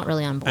still not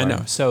really on board. I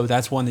know. So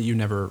that's one that you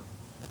never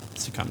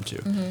succumbed to.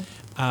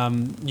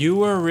 Mm-hmm. You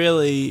were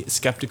really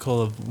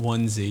skeptical of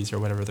onesies, or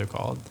whatever they're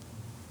called.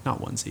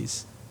 Not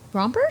onesies.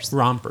 Rompers?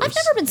 Rompers. I've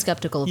never been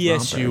skeptical of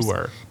rompers. Yes, you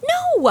were.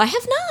 No, I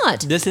have not.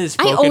 This is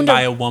spoken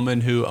by a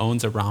woman who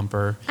owns a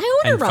romper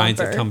and finds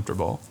it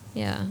comfortable.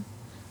 Yeah.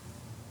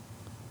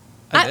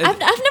 I've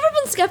never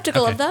been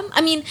skeptical of them.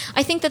 I mean,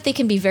 I think that they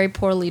can be very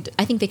poorly...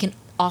 I think they can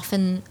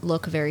often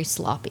look very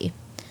sloppy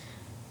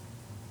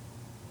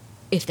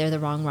if they're the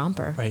wrong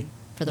romper. Right.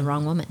 For the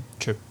wrong woman.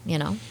 True. You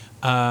know?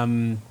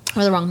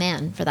 Or the wrong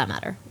man, for that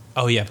matter.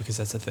 Oh, yeah, because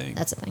that's the thing.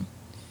 That's the thing.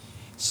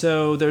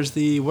 So there's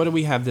what do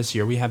we have this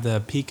year? We have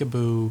the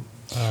peekaboo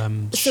so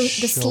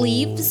the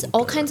sleeves,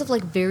 all kinds of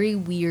like very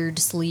weird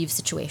sleeve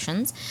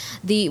situations.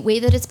 The way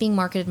that it's being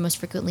marketed most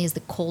frequently is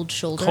the cold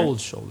shoulder. Cold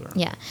shoulder.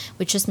 Yeah,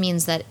 which just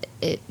means that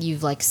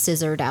you've like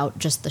scissored out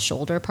just the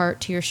shoulder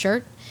part to your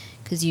shirt,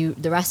 because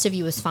the rest of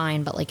you was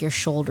fine, but like your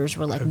shoulders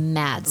were like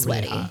mad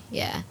sweaty. Really hot.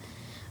 Yeah.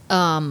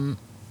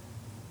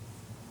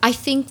 I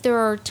think there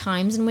are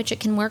times in which it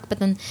can work, but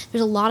then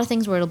there's a lot of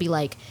things where it'll be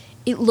like,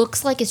 it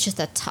looks like it's just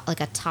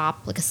like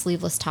a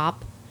sleeveless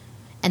top,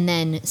 and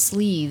then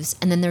sleeves,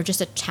 and then they're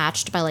just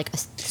attached by like a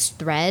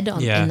thread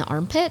Yeah. in the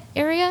armpit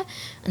area,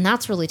 and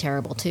that's really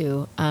terrible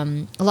too.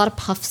 A lot of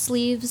puff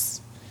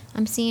sleeves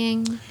I'm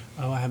seeing.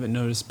 Oh, I haven't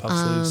noticed puff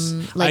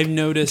sleeves. Like I've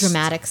noticed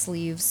dramatic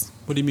sleeves.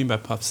 What do you mean by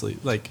puff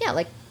sleeve? Like Yeah,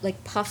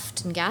 like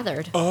puffed and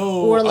gathered.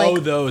 oh, or like, oh,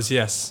 those,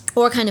 yes.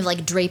 or kind of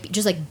like drape,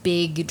 just like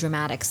big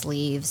dramatic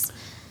sleeves.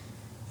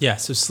 Yeah,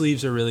 so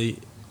sleeves are really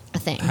A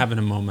thing. having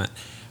a moment.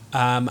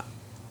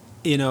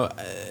 You know,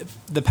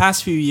 the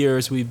past few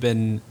years we've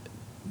been,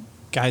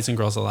 guys and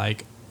girls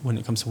alike, when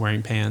it comes to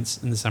wearing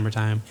pants in the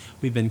summertime,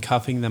 we've been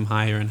cuffing them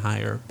higher and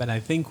higher. But I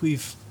think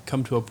we've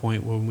come to a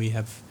point where we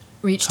have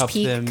Reached cuffed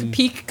them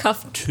peak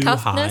cuff too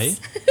cuffness.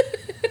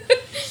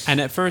 high.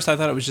 And at first I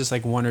thought it was just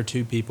like one or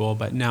two people,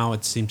 but now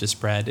it seemed to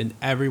spread, and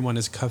everyone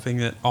is cuffing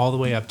it all the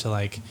way up to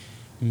like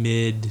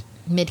mid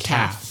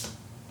Mid-calf.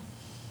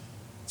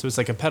 So it's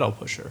like a pedal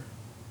pusher.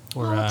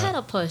 Or Oh, a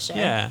pedal pusher.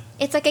 yeah.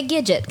 It's like a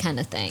Gidget kind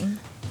of thing.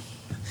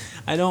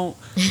 I'm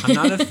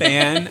not a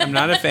fan. I'm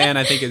not a fan.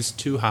 I think it's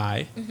too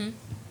high. Mm-hmm.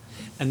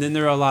 And then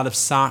there are a lot of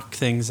sock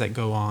things that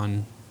go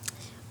on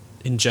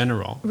in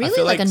general. I Really,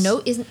 feel like a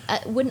no isn't.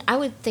 I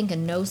would think a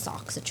no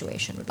sock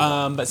situation would be.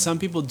 But some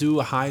people do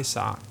a high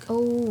sock.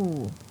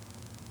 Oh,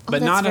 But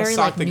that's not a very,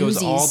 sock like, that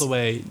goes all Newsies. the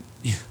way.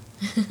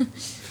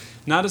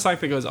 Not a sock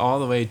that goes all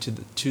the way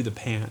to the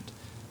pant.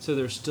 So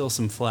there's still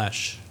some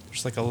flesh.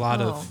 There's like a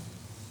lot of.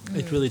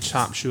 It really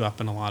chops you up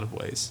in a lot of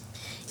ways.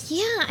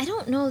 Yeah, I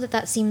don't know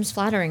that seems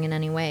flattering in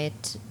any way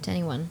to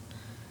anyone.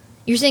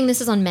 You're saying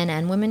this is on men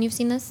and women? You've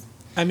seen this?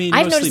 I mean,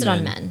 I've mostly noticed it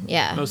on men.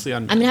 Yeah, Mostly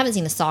on men. I mean, I haven't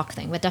seen the sock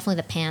thing, but definitely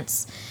the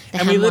pants. The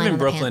And we live hemline in on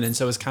the Brooklyn, pants. and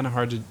so it's kind of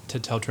hard to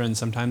tell trends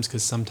sometimes,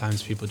 because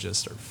sometimes people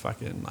just are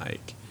fucking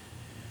like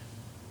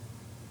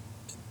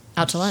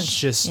out to lunch.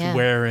 just Yeah.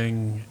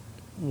 wearing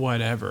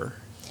whatever.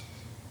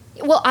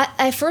 Well,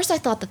 at first I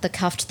thought that the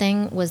cuffed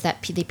thing was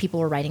that people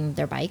were riding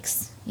their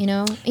bikes. You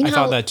know I how-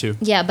 thought that too.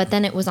 Yeah, but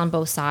then it was on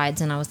both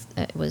sides, and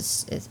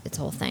it's a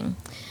whole thing.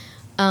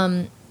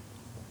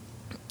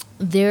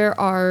 There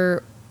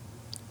are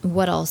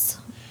what else?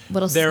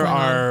 What else? There is going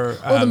on?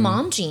 are, the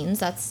mom jeans.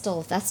 That's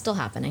still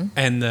happening.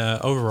 And the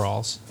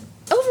overalls.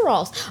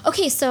 Overalls.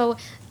 Okay, so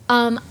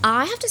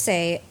I have to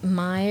say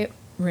my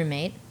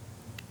roommate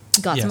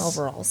got some Yes.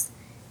 overalls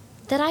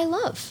that I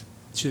love.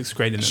 She looks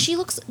great in them. She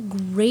looks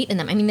great in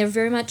them. I mean, they're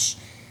very much,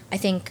 I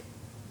think,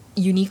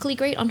 uniquely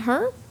great on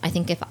her. I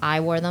think if I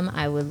wore them,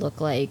 I would look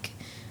like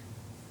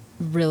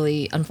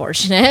really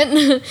unfortunate.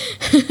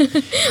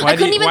 Why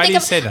do you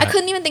say that? I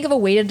couldn't even think of a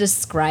way to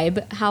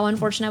describe how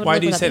unfortunate I would Why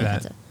look. do you without say being that?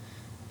 offensive.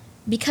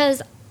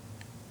 Because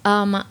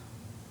I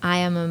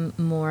am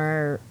a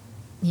more,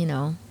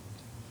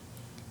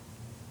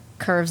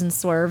 curves and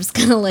swerves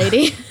kind of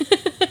lady.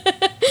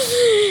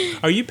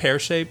 Are you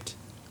pear-shaped?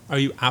 Are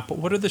you apple?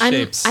 What are the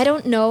shapes? I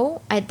don't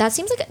know. That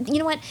seems like, you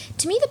know what?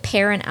 To me, the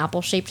pear and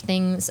apple shaped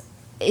things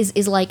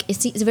is like,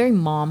 it's a very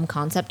mom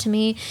concept to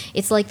me.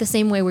 It's like the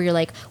same way where you're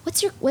like,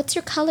 what's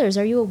your colors?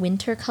 Are you a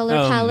winter color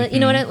palette? You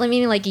know what I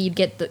mean? Like you'd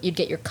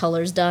get your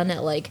colors done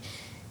at like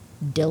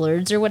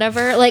Dillard's or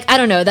whatever. Like, I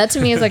don't know. That to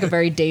me is like a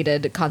very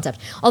dated concept.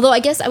 Although I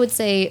guess I would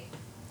say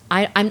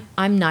I'm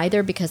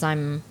neither, because I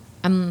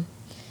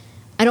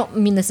don't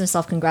mean this in a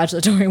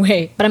self-congratulatory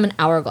way, but I'm an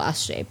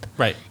hourglass shape.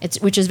 Right.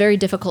 Which is very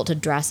difficult to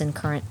dress in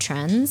current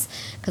trends,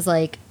 because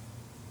like,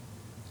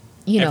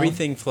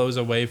 everything flows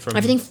away from.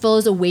 everything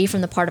flows away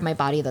from the part of my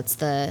body that's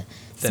the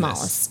Thinnest.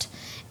 smallest,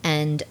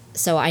 and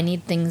so I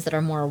need things that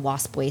are more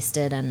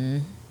wasp-waisted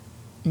and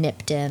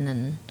nipped in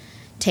and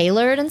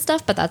tailored and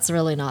stuff. But that's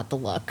really not the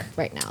look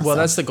right now. Well,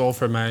 so. that's the goal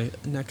for my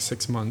next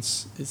 6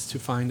 months, is to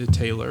find a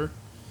tailor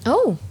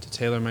Oh, to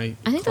tailor my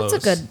I think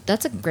clothes.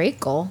 that's a great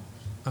goal.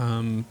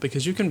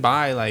 Because you can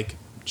buy like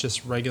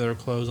just regular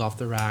clothes off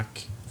the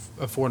rack,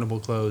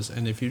 affordable clothes,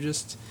 and if you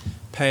just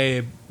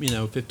pay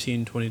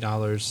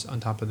 $15-$20 on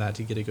top of that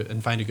to get a good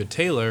and find a good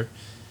tailor,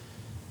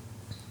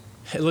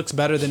 it looks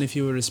better than if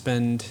you were to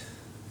spend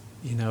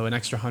an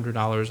extra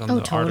 $100 on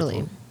the totally.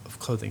 article of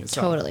clothing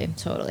itself.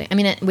 Totally. I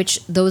mean,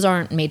 which those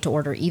aren't made to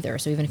order either.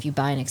 So even if you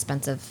buy an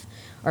expensive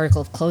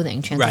article of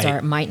clothing, chances Right. are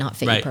it might not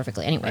fit you Right.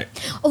 perfectly. Anyway.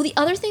 Right. Oh, the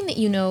other thing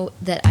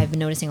that I've been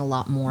noticing a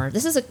lot more.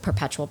 This is a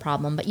perpetual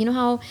problem, but you know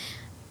how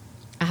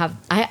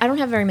I don't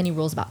have very many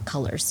rules about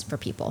colors for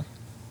people.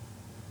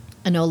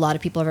 I know a lot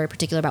of people are very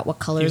particular about what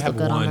colors look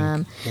good on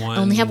them. I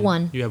only have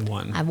one. You have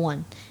one. I have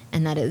one,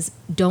 and that is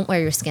don't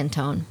wear your skin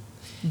tone.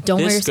 Don't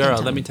wear your This skin girl,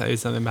 tone. let me tell you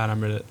something about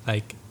Amrita.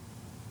 Like,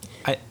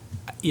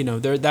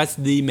 that's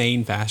the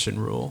main fashion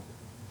rule,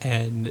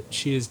 and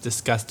she is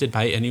disgusted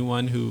by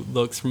anyone who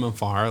looks from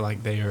afar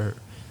like they are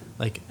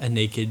like a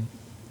naked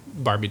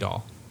Barbie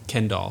doll,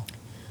 Ken doll.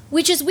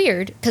 Which is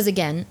weird, because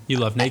again, You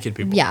love naked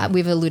people. yeah,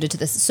 we've alluded to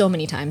this so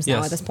many times now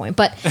Yes. at this point.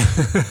 But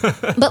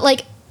but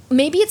like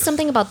maybe it's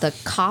something about the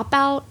cop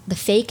out, the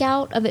fake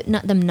out of it,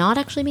 them not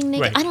actually being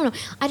naked. Right. I don't know.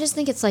 I just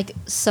think it's like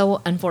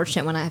so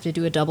unfortunate when I have to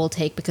do a double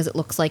take because it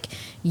looks like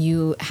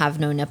you have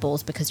no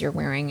nipples because you're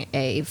wearing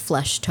a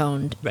flesh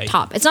toned Right.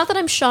 top. It's not that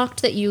I'm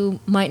shocked that you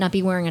might not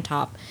be wearing a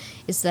top.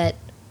 It's that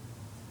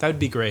That would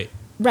be great.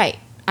 right.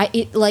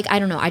 I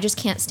don't know. I just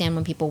can't stand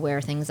when people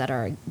wear things that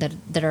are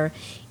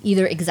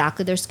either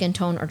exactly their skin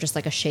tone or just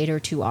like a shade or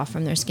two off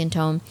from their skin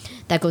tone.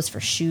 That goes for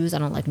shoes. I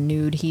don't like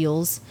nude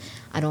heels.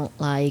 I don't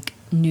like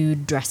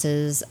nude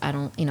dresses. I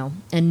don't,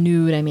 and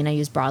nude, I mean, I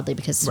use broadly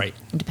because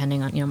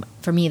depending on,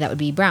 for me that would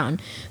be brown,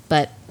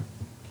 but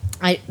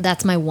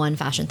that's my one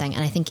fashion thing.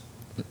 And I think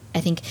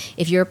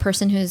if you're a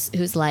person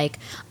who's like,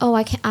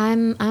 oh,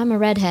 I'm a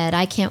redhead,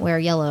 I can't wear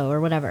yellow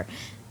or whatever.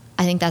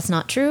 I think that's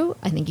not true.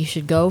 I think you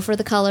should go for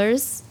the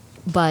colors,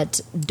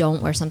 but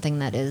don't wear something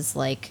that is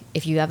like,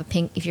 if you're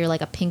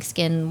like a pink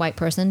skinned white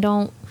person,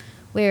 don't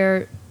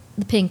wear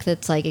the pink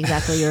that's like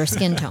exactly your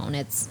skin tone.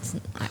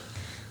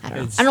 I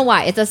don't know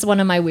why. That's one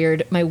of my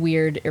weird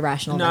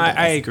irrational. No,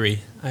 I agree.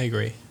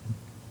 Yeah,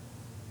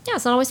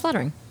 it's not always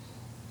flattering.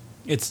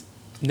 It's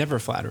never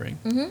flattering.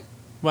 Mm-hmm.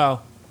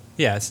 Well,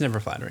 yeah, it's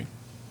never flattering.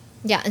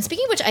 Yeah, and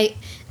speaking of which,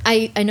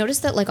 I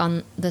noticed that like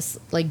on this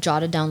like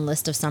jotted down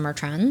list of summer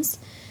trends,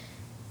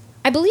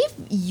 I believe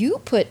you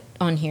put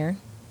on here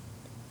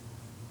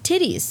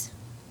titties.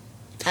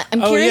 I'm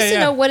curious to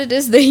know what it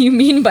is that you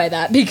mean by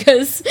that,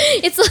 because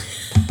it's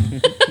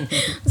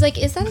like,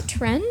 is that a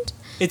trend?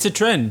 It's a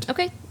trend.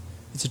 Okay.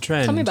 It's a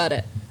trend. Tell me about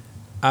it.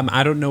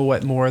 I don't know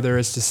what more there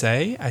is to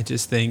say. I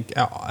just think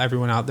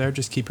everyone out there,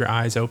 just keep your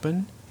eyes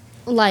open.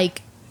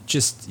 Like,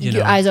 just,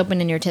 your eyes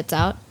open and your tits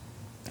out?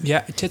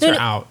 Yeah, tits are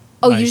out.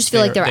 Oh, like, you just feel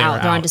like they're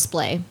out. They're on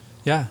display.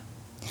 Yeah.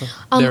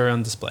 They're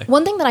on display.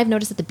 One thing that I've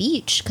noticed at the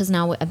beach, because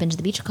now I've been to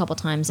the beach a couple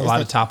times. A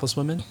lot of topless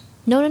women?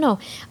 No.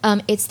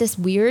 It's this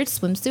weird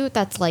swimsuit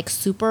that's like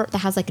that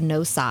has like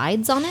no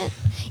sides on it.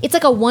 It's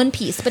like a one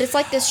piece, but it's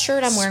like this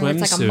shirt I'm wearing where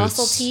it's like a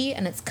muscle tee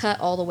and it's cut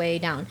all the way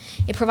down.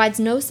 It provides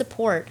no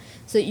support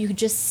so that you could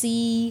just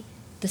see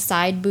the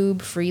side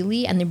boob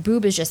freely, and the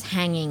boob is just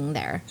hanging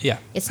there. Yeah.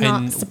 It's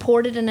not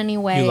supported in any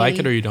way. You like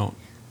it or you don't?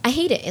 I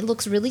hate it. It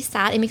looks really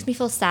sad. It makes me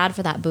feel sad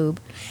for that boob.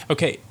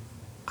 Okay.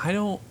 I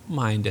don't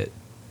mind it.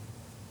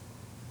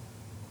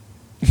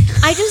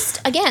 I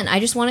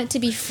just want it to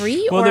be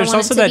free. Well, or there's I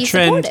want also it to that be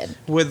trend supported.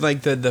 with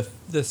like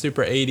the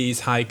super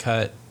 80s high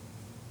cut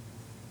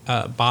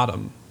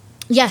bottom.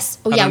 Yes.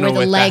 Oh, yeah, where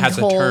the leg has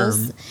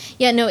holes. A term.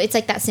 Yeah, no, it's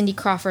like that Cindy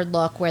Crawford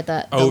look where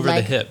the over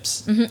leg, the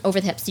hips. Mm-hmm,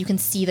 over the hips. You can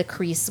see the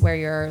crease where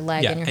your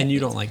leg and your hip and you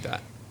meets. don't like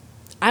that.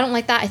 I don't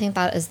like that. I think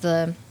that is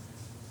I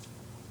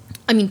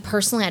mean,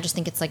 personally, I just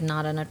think it's like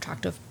not an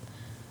attractive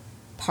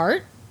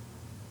part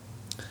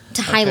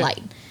to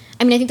highlight.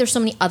 I mean, I think there's so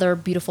many other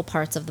beautiful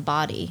parts of the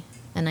body,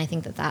 and I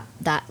think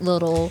that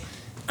little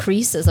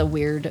crease is a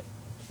weird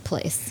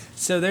place.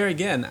 So there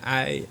again,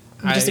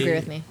 You disagree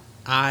with me.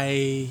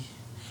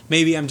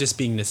 Maybe I'm just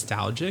being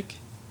nostalgic.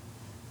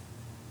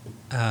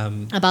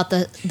 About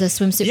the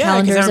swimsuit calendars of your youth?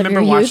 Yeah, because I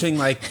remember watching,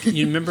 like,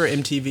 you remember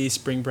MTV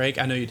Spring Break?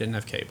 I know you didn't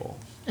have cable.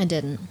 I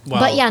didn't. Well,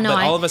 but yeah, no,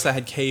 all of us that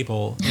had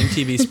cable,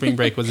 MTV Spring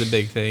Break was a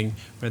big thing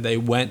where they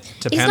went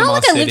to Panama City. It's not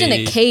like I lived in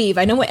a cave.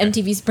 I know what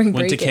MTV Spring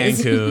Break is. Went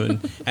to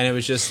Cancun, and it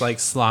was just like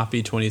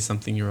sloppy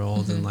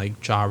 20-something-year-olds and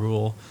like Ja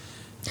Rule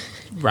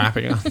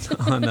rapping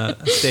on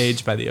a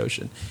stage by the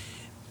ocean.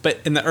 But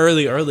in the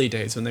early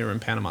days when they were in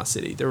Panama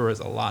City, there was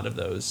a lot of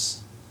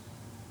those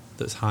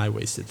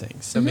high-waisted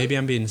things. So maybe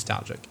I'm being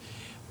nostalgic.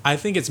 I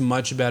think it's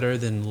much better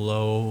than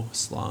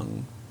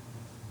low-slung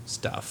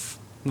stuff.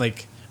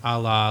 Like, a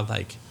la,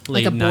 like,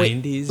 late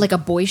 90s. Like a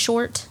boy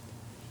short?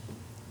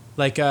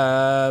 Like,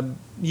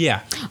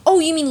 yeah. Oh,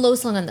 you mean low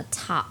slung on the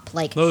top.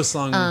 Like low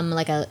slung.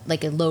 like a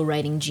low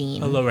riding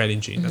jean. A low riding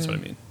jean, that's what I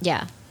mean.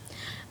 Yeah.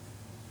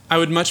 I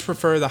would much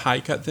prefer the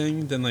high cut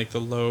thing than like the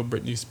low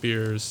Britney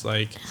Spears,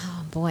 like.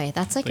 Oh boy,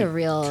 that's like a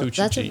real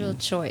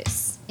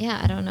choice.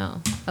 Yeah, I don't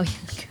know. Oh yeah,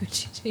 the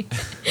Gucci jean.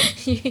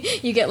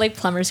 you get like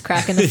plumber's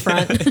crack in the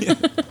front.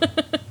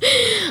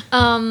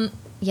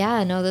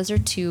 Yeah, no, those are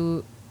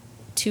two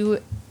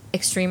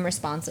extreme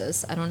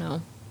responses. I don't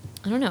know.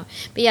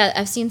 But yeah,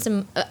 I've seen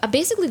some.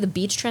 Basically, the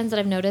beach trends that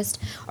I've noticed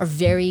are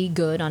very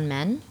good on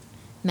men.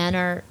 Men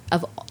are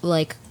of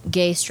like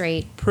gay,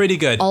 straight, pretty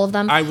good. All of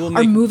them are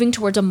moving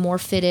towards a more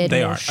fitted.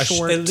 They more are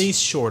short. at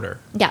least shorter.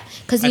 Yeah,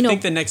 because I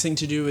think the next thing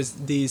to do is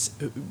these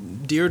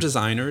dear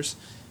designers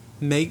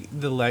make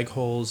the leg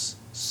holes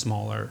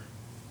smaller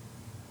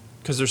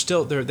because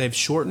they've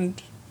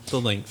shortened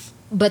the length,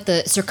 but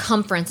the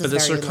circumference is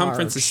very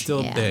large. Is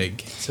still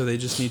big, so they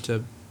just need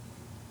to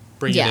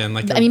bring it in.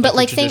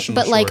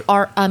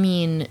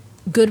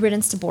 Good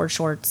riddance to board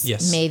shorts.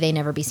 Yes. May they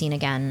never be seen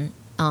again.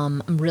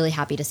 I'm really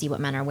happy to see what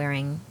men are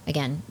wearing,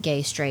 again,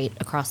 gay, straight,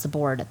 across the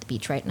board at the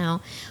beach right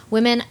now.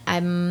 Women, I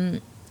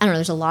don't know,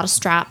 there's a lot of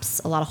straps,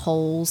 a lot of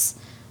holes,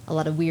 a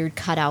lot of weird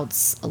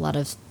cutouts, a lot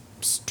of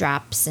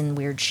straps in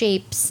weird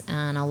shapes,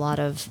 and a lot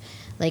of,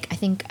 like, I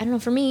don't know,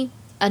 for me,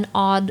 an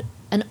odd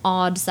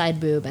side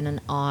boob and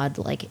an odd,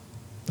 like,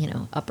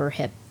 upper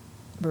hip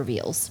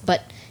reveals.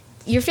 But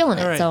you're feeling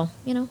it, right. So,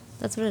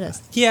 that's what it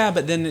is. Yeah,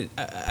 but then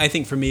I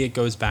think for me it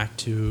goes back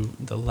to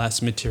the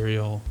less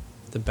material,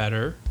 the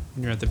better.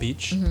 When you're at the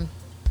beach. Mm-hmm.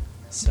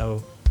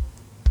 So.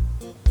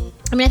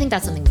 I mean, I think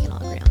that's something we can all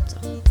agree on,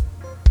 so.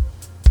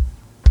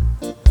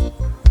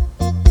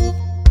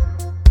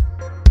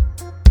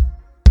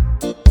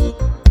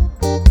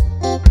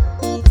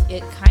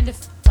 kind of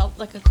felt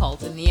like a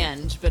cult in the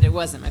end, but it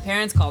wasn't. My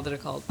parents called it a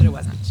cult, but it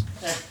wasn't.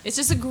 It's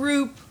just a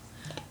group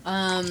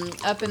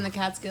up in the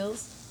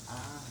Catskills.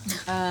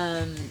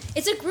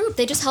 It's a group.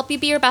 They just help you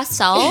be your best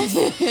self.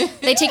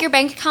 They take your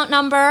bank account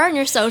number and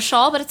your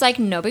social, but it's like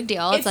no big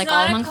deal. It's like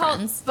all among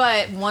friends.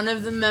 But one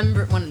of the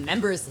members, one of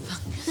the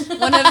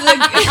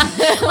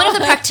One of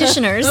the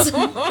practitioners.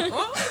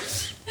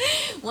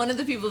 one of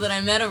the people that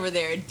I met over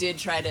there did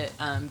try to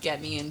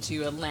get me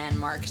into a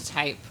Landmark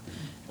type,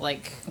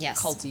 like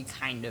culty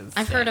kind of.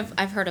 I've heard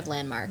of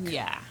Landmark.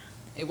 Yeah,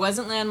 it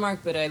wasn't Landmark,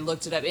 but I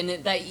looked it up, and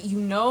that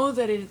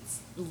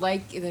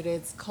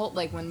it's cult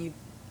like when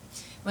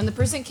the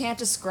person can't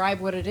describe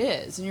what it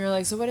is, and you're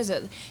like, so what is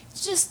it?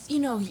 It's just, we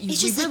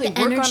really like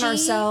work on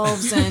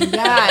ourselves, and you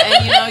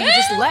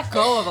just let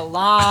go of a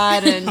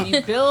lot, and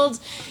you build,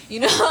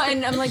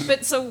 and I'm like,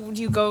 but so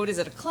do you go, is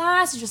it a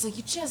class? You're just like,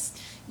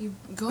 you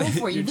go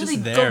for it. You really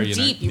go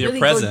deep. You really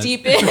go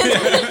deep in.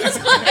 It's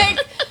like,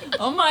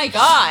 oh my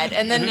God.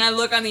 And then I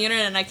look on the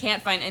internet, and I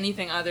can't find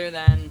anything other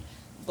than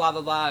blah,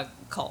 blah, blah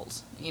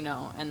cult,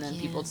 and then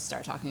people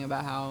start talking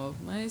about how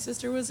my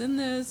sister was in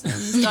this and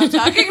stopped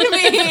talking to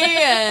me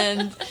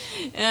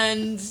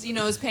and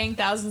is paying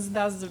thousands and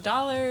thousands of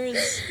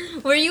dollars.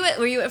 Were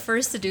you at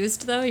first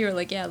seduced though? You were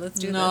like, yeah, let's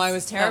do this. No, I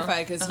was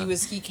terrified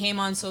because he came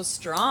on so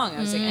strong. I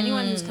was like,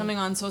 anyone who's coming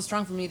on so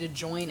strong for me to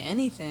join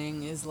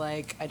anything is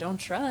like, I don't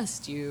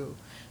trust you.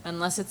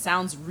 Unless it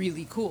sounds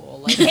really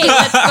cool, like, hey,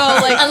 let's go,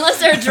 like, unless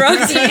there are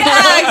drugs.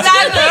 Yeah,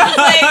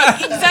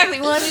 exactly. Exactly.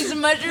 Want to do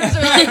some mushrooms,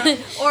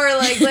 or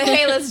like,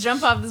 hey, let's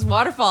jump off this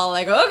waterfall.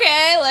 Like,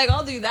 okay, like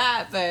I'll do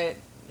that. But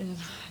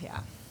yeah.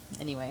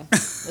 Anyway,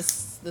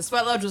 the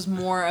Sweat Lodge was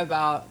more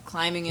about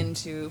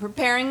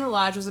preparing the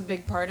lodge was a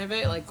big part of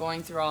it, like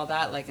going through all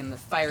that, like, and the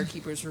fire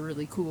keepers were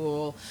really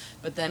cool.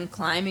 But then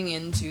climbing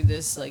into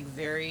this like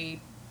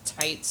very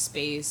tight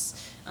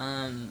space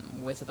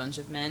with a bunch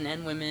of men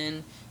and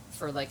women.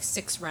 For like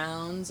 6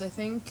 rounds, I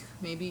think,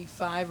 maybe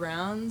 5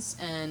 rounds.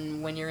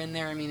 And when you're in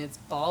there, I mean, it's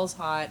balls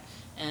hot,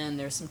 and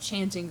there's some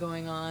chanting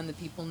going on that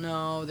people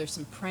know. There's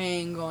some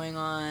praying going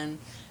on.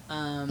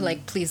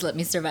 Like, please let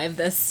me survive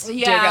this,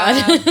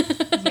 yeah, dear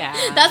God.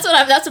 Yeah. That's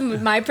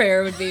what my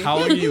prayer would be. How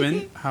long are you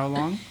in? How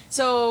long?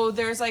 So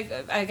there's like,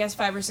 I guess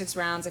 5 or 6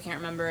 rounds. I can't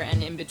remember.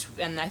 And in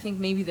between, and I think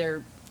maybe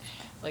they're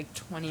like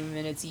 20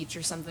 minutes each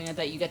or something like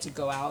that. You get to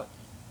go out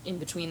in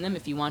between them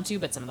if you want to,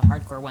 but some of the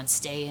hardcore ones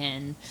stay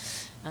in.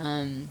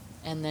 And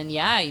then,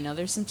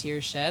 there's some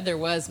tears shed. There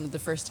was the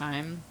first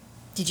time.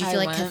 Did you feel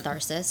like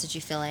catharsis? Did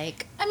you feel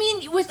like... I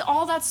mean, with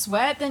all that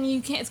sweat, then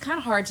you can't... It's kind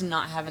of hard to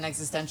not have an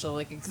existential,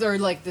 like, or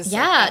like this...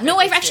 Yeah. No,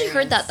 I've actually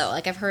heard that, though.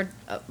 Like, I've heard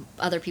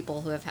other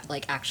people who have,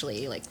 like,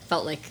 actually, like,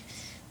 felt like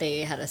they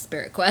had a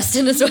spirit quest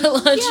in a Sweat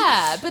Lodge.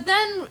 Yeah, but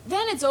then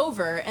it's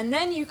over, and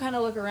then you kind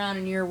of look around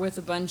and you're with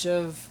a bunch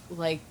of,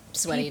 like...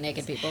 Sweaty,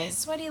 naked people.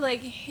 Sweaty,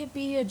 like,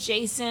 hippie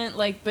adjacent,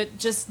 like, but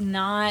just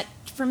not...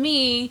 For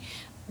me...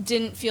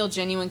 didn't feel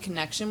genuine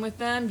connection with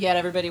them, yet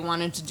everybody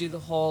wanted to do the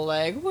whole,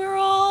 like, we're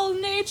all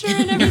nature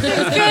and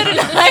everything's good, and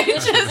I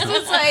just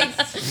was like,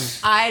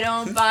 I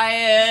don't buy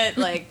it.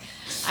 Like,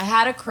 I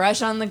had a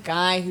crush on the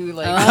guy who,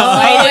 like,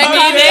 invited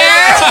me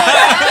there.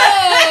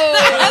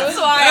 That's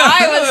why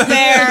I was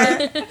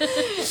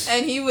there.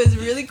 And he was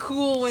really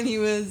cool when he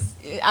was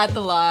at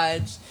the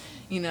lodge.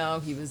 He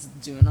was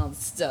doing all the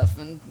stuff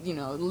and,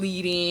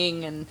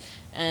 leading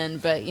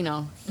but, he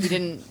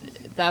didn't,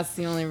 that's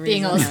the only reason.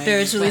 Being all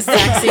spiritually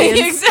sexy and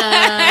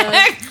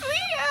exactly,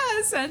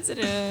 yeah,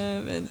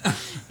 sensitive, and,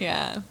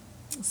 yeah.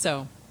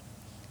 So,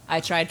 I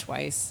tried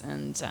twice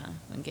and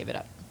gave it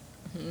up.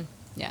 Mm-hmm.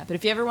 Yeah, but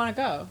if you ever want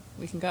to go,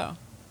 we can go.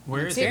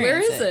 Where is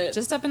it?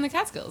 Just up in the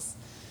Catskills.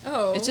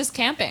 Oh. It's just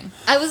camping.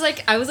 I was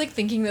like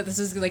thinking that this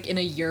was like in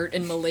a yurt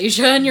in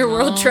Malaysia and your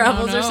world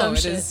travels or some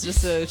shit. It's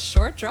just a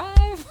short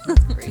drive.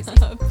 Crazy.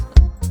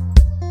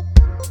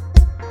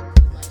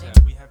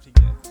 We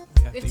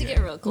have to get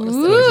real close.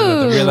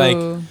 We're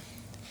like,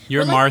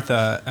 you're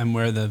Martha and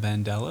we're the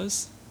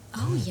Vandellas.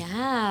 Oh,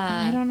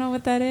 yeah. I don't know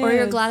what that is. Or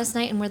you're Gladys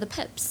Knight and we're the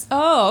Pips.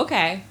 Oh,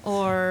 okay.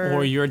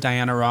 Or you're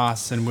Diana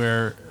Ross and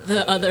we're...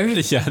 the other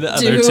the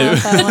other two.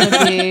 I want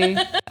to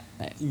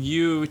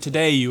be...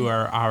 Today you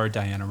are our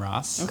Diana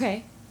Ross.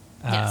 Okay.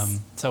 Yes.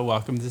 So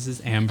welcome. This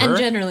is Amber. And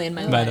generally in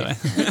my life. By the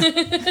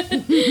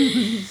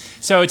way.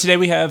 So today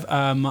we have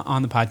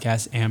on the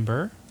podcast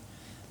Amber,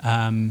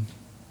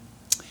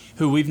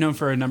 who we've known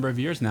for a number of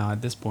years now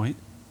at this point.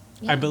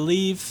 Yeah. I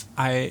believe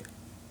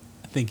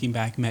thinking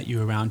back, met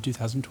you around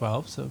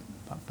 2012, so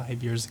about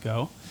 5 years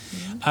ago.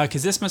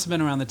 Because this must have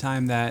been around the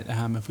time that,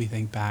 if we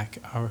think back,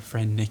 our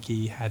friend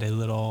Nikki had a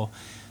little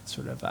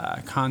sort of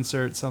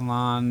concert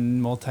salon,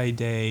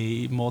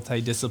 multi-day,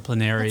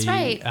 multidisciplinary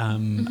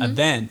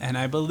event. And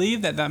I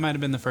believe that might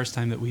have been the first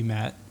time that we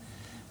met.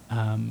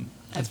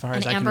 as far And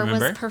as I can Amber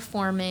remember. was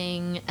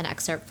performing an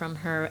excerpt from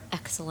her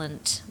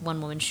excellent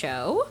one-woman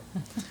show.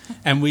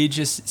 And we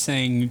just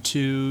sang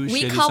two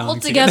We shitty cobbled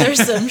songs together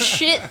some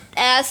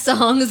shit-ass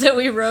songs that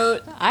we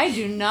wrote I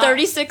do not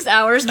 36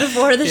 hours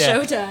before the Yeah.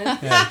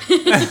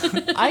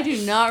 showtime. I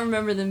do not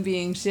remember them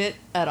being shit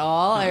at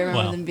all. I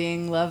remember Well. them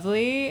being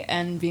lovely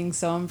and being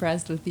so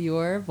impressed with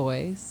your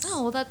voice.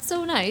 Oh, well, that's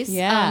so nice.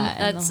 Yeah,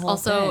 and the that's whole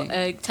also thing.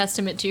 a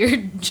testament to your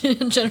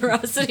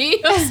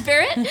generosity of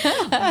spirit.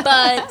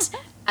 But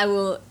I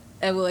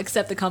will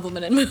accept the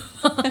compliment and move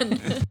on.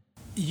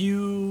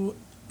 You,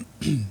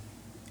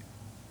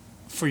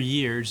 for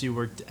years, you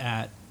worked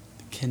at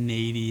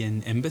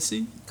Canadian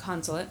Embassy?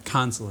 Consulate.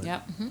 Consulate.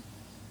 Yep.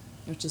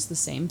 Which is the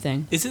same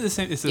thing. Is it the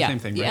same? It's the same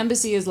thing, The right?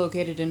 embassy is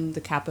located in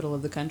the capital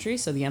of the country,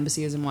 so the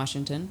embassy is in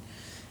Washington,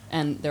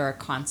 and there are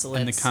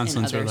consulates, And the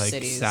consulates in other are like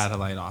cities.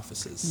 satellite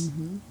offices.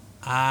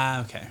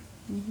 Ah, okay.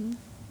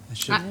 I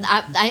should.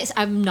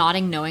 I'm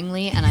nodding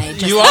knowingly, and I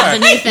just You don't are.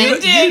 have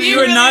anything. You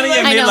were really nodding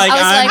at I me know, like I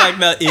was I'm like-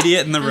 like the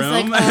idiot in the I was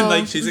room, like, and oh,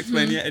 like she's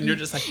explaining it, and you're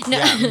just like, No.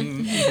 yeah.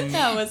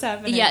 Yeah, what's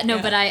happening? Yeah, no,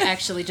 but I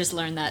actually just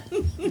learned that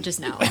just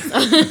now.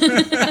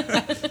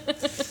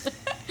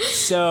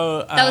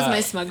 So That was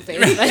my smug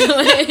face, by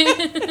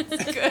the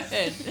way.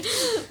 good.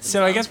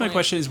 So I guess my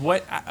question is,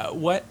 what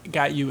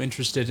got you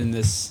interested in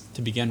this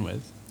to begin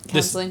with?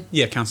 Counseling?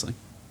 Yeah, counseling.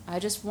 I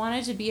just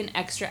wanted to be an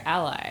extra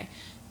ally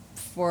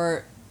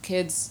for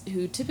kids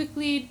who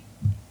typically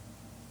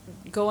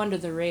go under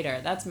the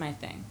radar. That's my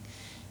thing.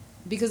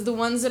 Because the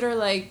ones that are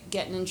like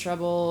getting in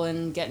trouble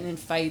and getting in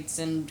fights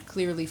and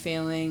clearly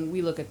failing,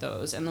 we look at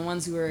those. And the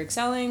ones who are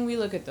excelling, we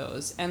look at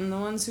those. And the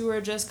ones who are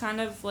just kind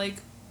of like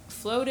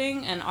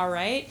floating and all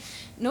right,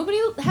 nobody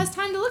has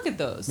time to look at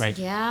those. Right.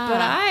 Yeah.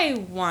 But I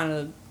want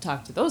to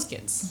talk to those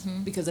kids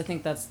Mm-hmm. because I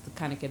think that's the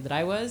kind of kid that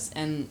I was,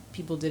 and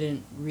people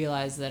didn't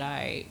realize that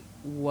I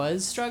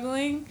was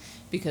struggling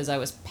because I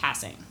was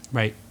passing.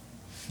 Right.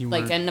 You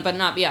Like, weren't- but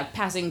not,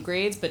 passing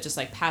grades, but just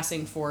like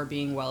passing for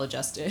being well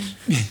adjusted.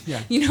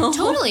 yeah. You know?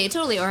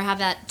 Totally. Or have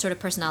that sort of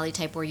personality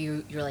type where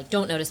you're like,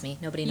 don't notice me.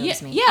 Nobody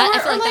notice me. yeah, I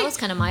or feel like that like- was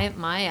kind of my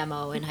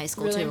MO in high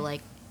school, Really? too.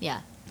 Like,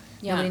 yeah.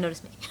 Yeah. Nobody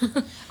noticed me.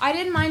 I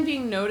didn't mind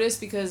being noticed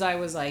because I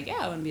was like, yeah,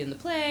 I want to be in the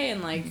play,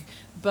 and like,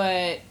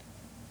 but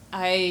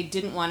I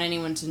didn't want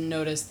anyone to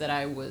notice that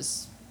I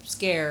was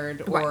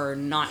scared or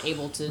not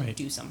able to Right.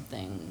 do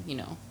something, you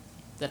know,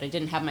 that I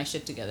didn't have my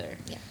shit together.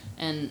 Yeah.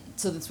 And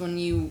so that's when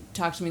you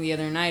talked to me the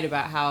other night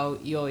about how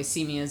you always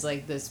see me as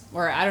like this,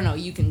 or I don't know,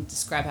 you can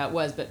describe how it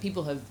was, but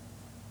people have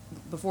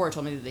before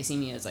told me that they see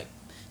me as like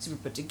super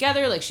put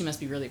together, like she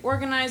must be really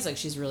organized, like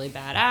she's really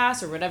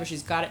badass or whatever,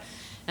 she's got it.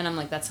 And I'm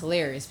like, that's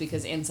hilarious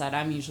because inside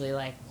I'm usually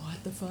like,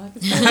 what the fuck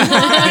is going on?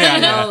 Yeah,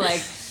 you know, yeah.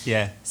 like,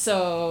 Yeah.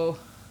 so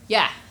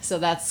yeah, so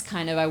that's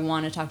kind of, I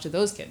want to talk to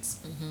those kids.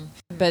 Mm-hmm.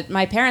 But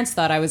my parents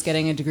thought I was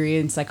getting a degree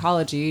in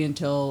psychology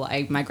until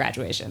my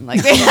graduation.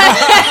 Like,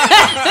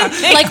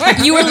 Like,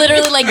 you were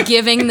literally, like,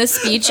 giving the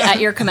speech at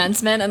your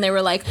commencement, and they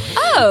were like,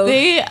 oh.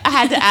 they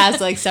had to ask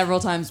like several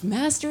times,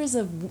 masters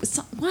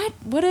of what?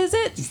 What is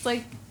it? Just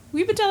like,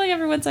 we've been telling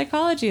everyone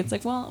psychology. It's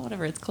like, well,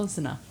 whatever, it's close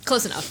enough.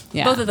 Close enough.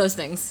 Yeah. Both of those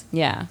things.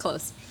 Yeah.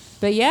 Close.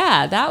 But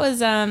yeah, that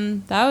was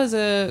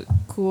a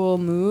cool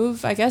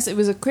move. I guess it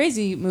was a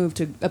crazy move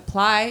to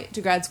apply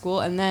to grad school,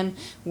 and then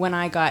when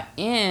I got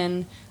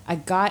in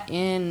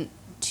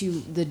to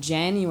the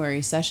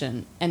January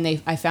session, and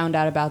I found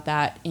out about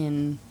that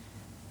in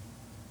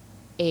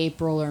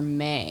April or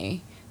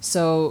May.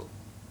 So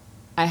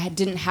I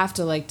didn't have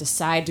to like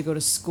decide to go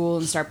to school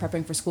and start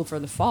prepping for school for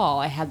the fall.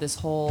 I had this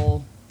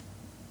whole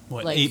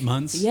What, like 8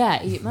 months? Yeah,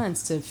 8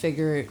 months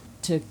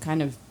to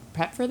kind of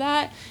prep for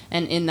that.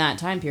 And in that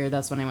time period,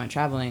 that's when I went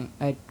traveling.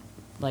 I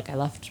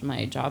left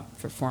my job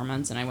for 4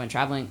 months and I went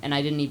traveling, and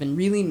I didn't even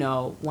really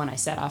know when I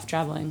set off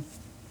traveling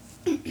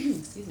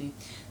excuse me,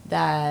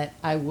 that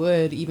I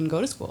would even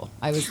go to school.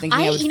 I was thinking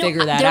I would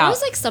figure that there out.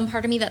 was like some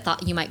part of me that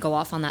thought you might go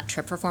off on that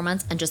trip for 4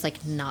 months and just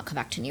like not come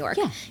back to New York.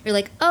 Yeah. You're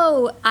like,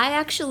 oh, I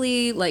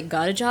actually like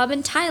got a job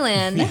in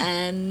Thailand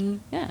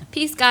and Yeah.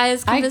 peace,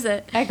 guys, come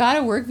visit. I got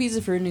a work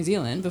visa for New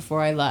Zealand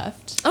before I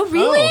left. Oh,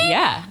 really? Oh,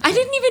 yeah. I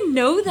didn't even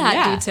know that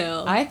Yeah.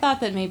 detail. I thought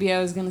that maybe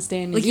I was going to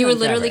stay in New like you Zealand were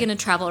literally forever. going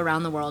to travel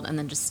around the world and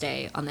then just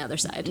stay on the other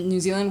side.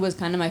 New Zealand was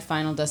kind of my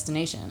final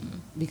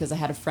destination because I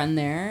had a friend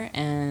there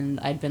and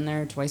I'd been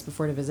there twice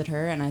before to visit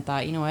her, and I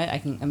thought, you know what,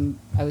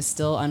 I was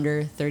still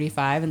under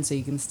 35, and so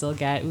you can still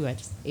get, I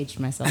just aged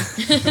myself,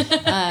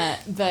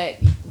 but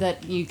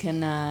that you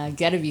can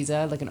get a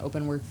visa, like an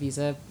open work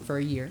visa for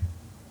a year.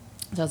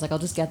 So I was like, I'll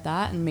just get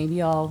that, and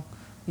maybe I'll,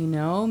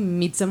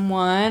 meet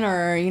someone,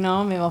 or,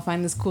 maybe I'll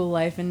find this cool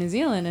life in New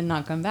Zealand and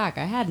not come back.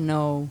 I had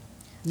no...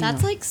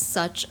 That's like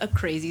such a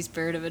crazy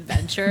spirit of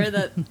adventure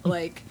that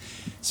like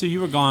So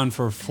you were gone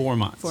for 4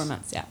 months. 4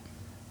 months, yeah.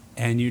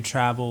 And you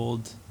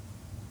traveled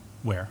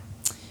where?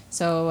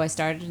 So I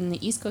started in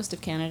the east coast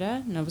of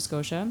Canada, Nova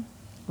Scotia.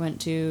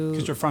 Went to...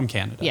 Because you're from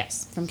Canada.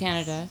 Yes, from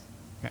Canada.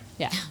 Okay.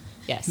 Yeah,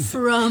 yes.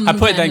 from I put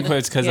that in Canada.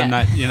 quotes because Yeah. I'm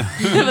not,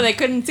 But they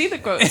couldn't see the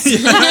quotes.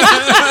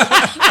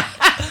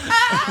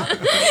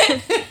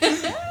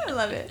 I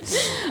love it.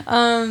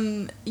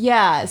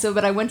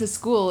 But I went to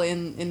school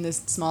in this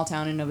small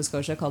town in Nova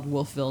Scotia called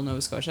Wolfville,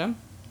 Nova Scotia.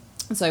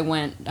 So I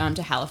went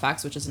to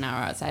Halifax, which is an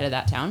hour outside of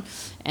that town,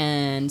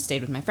 and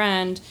stayed with my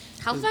friend.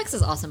 Halifax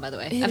is awesome, by the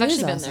way. It I've actually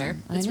is been awesome. there.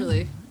 I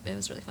know. It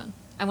was really fun.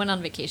 I went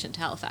on vacation to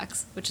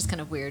Halifax, which is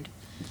kind of weird.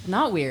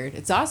 Not weird.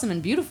 It's awesome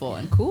and beautiful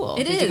and cool.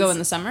 It Did is. you go in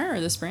the summer or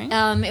the spring?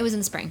 It was in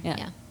the spring.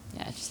 Yeah.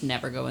 Yeah, just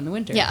never go in the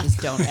winter. Yeah. Just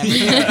don't ever do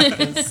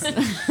it. 'Cause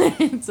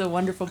it's a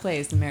wonderful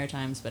place, the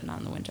Maritimes, but not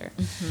in the winter.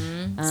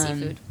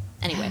 Seafood.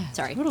 Anyway,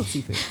 sorry. Total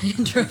seafood. I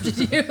interrupted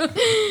you.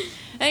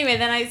 Anyway,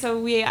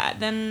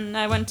 then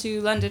I went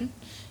to London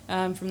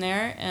from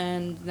there,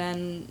 and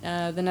then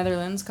the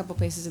Netherlands, a couple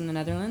places in the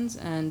Netherlands,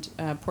 and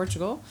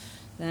Portugal,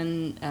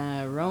 then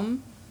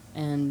Rome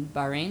and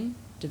Bahrain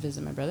to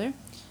visit my brother,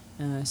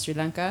 Sri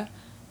Lanka,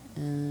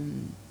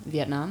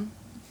 Vietnam,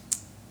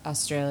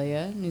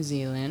 Australia, New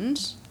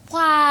Zealand.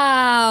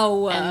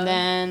 Wow. And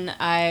then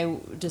I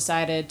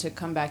decided to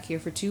come back here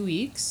for 2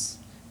 weeks,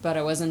 but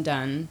I wasn't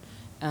done.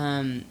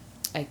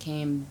 I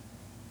came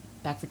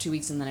back for 2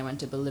 weeks, and then I went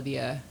to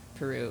Bolivia,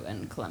 Peru,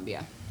 and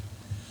Colombia.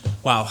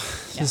 Wow,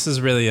 Yeah. this is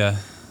really a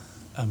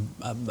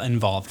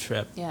involved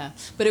trip. Yeah,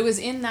 but it was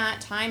in that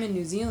time in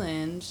New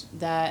Zealand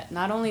that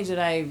not only did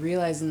I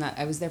realize in that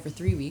I was there for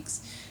 3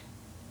 weeks,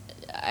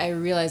 I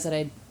realized that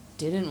I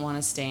didn't want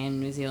to stay in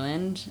New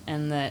Zealand,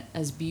 and that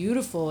as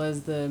beautiful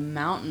as the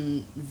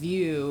mountain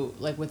view,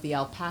 like with the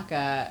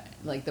alpaca,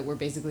 like that were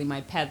basically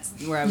my pets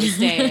where I was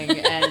staying,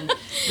 and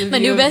the My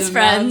view new of best the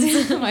friends.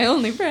 mountains- my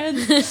only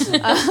friends,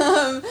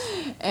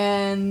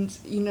 and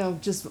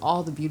just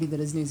all the beauty that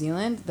is New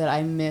Zealand, that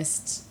I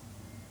missed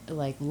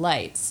like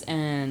lights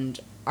and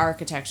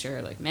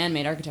architecture, like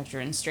man-made architecture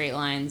and straight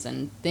lines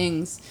and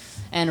things.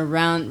 And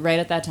right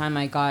at that time,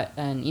 I got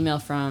an email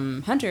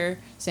from Hunter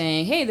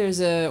saying, hey,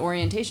 there's a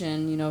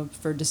orientation,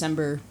 for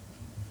December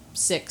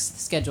 6th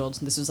scheduled.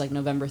 This was like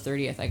November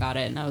 30th. I got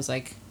it. And I was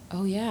like,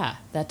 oh yeah,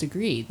 that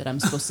degree that I'm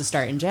supposed to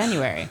start in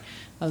January.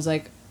 I was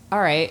like,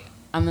 all right,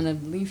 I'm going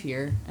to leave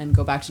here and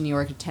go back to New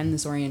York, attend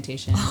this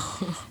orientation.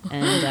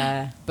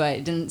 And but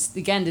it didn't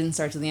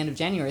start till the end of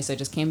January. So I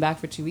just came back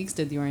for 2 weeks,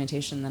 did the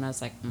orientation. Then I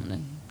was like, I'm going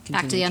to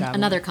Back to continue traveling.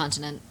 another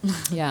continent.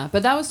 Yeah,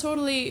 but that's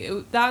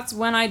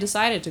when I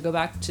decided to go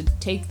back to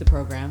take the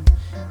program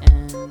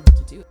and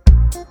to do it.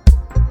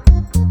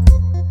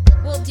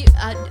 Well,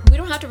 we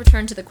don't have to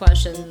return to the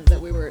question that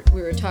we were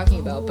talking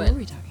about, but What were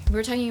we talking about? we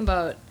were talking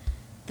about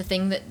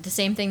the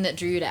same thing that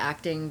drew you to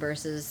acting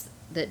versus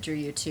that drew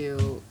you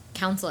to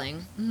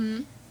counseling.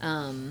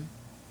 Mm-hmm.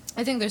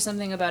 I think there's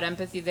something about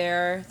empathy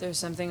there. There's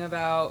something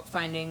about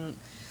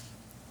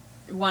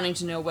wanting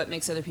to know what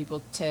makes other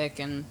people tick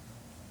and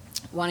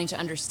wanting to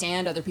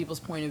understand other people's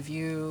point of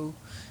view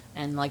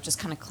and like just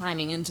kind of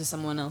climbing into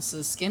someone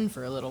else's skin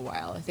for a little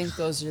while. I think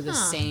those are the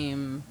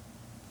same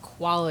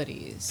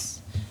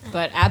qualities.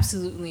 But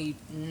absolutely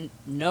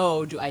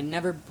no, do I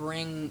never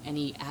bring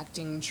any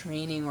acting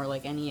training or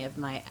like any of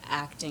my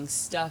acting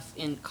stuff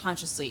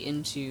consciously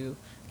into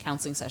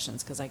counseling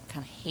sessions, because I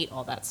kind of hate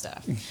all that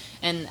stuff.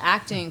 And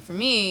acting for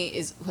me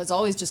has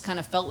always just kind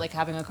of felt like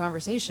having a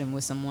conversation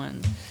with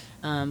someone,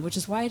 which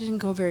is why I didn't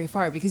go very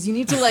far, because you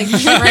need to like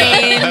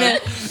train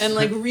and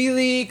like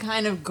really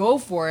kind of go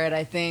for it,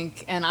 I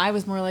think. And I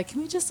was more like,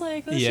 can we just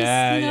like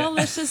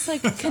let's just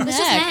like connect.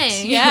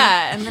 hang.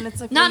 Yeah, and then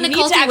it's like, Not well, in you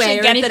a need to culty actually way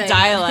or get the anything.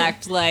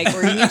 dialect, like,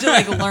 or you need to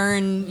like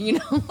learn,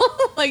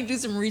 like do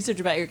some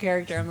research about your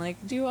character. I'm like,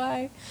 do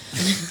I?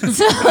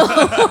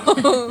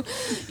 So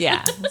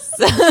yeah.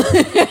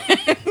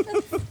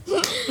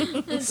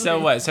 So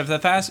what? So for the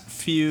past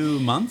few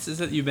months,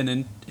 is it you've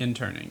been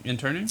interning?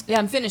 Yeah,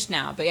 I'm finished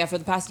now. But yeah, for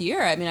the past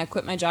year, I mean, I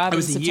quit my job It in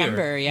was a year.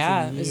 September. It was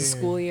Yeah, a it was a year.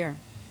 school year.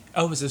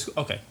 Oh, was this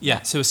okay?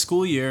 Yeah. So a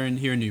school year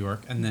here in New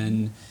York, and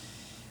then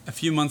a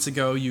few months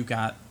ago you've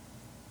gotten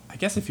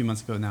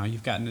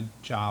a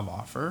job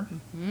offer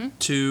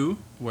to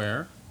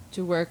where?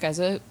 To work as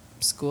a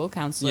school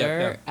counselor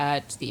Yep.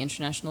 at the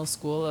International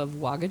School of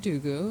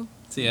Ouagadougou.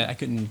 See, I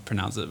couldn't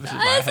pronounce it, which is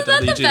why I Isn't had to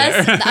that lead the you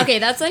there. best? Okay,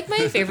 that's like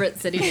my favorite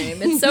city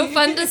name. It's so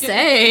fun to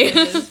say.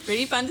 It's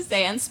pretty fun to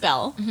say and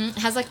spell. It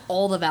has like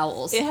all the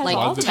vowels, It has like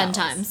all the 10 vowels.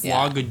 times. Yeah.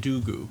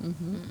 Ouagadougou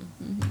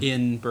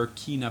in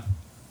Burkina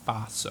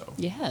Faso.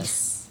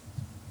 Yes.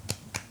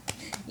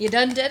 You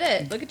done did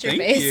it. Look at your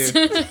Thank face.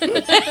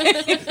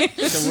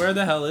 you. So where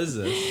the hell is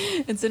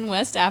this? It's in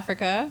West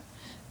Africa.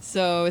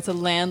 So it's a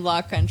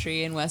landlocked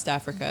country in West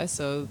Africa.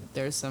 So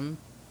there's some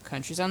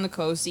countries on the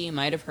coast that you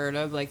might have heard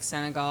of, like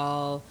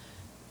Senegal.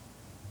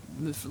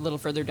 A little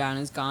further down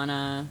is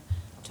Ghana,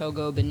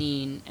 Togo,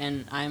 Benin,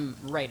 and I'm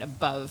right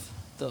above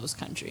those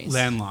countries.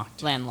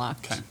 Landlocked.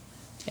 Landlocked. Okay.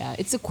 Yeah,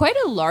 it's quite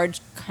a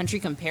large country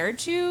compared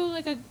to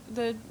like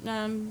the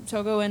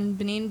Togo and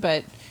Benin,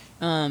 but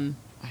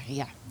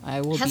yeah,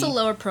 I will. It has be. a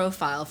lower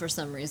profile for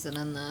some reason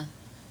in the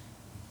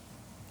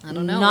I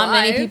don't know. Not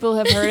why. many people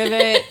have heard of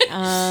it.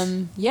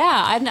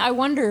 I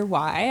wonder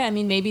why. I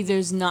mean, maybe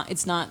it's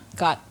not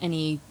got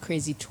any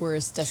crazy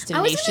tourist I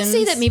destinations. was going to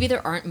say that maybe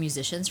there aren't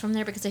musicians from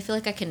there because I feel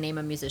like I can name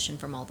a musician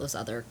from all those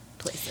other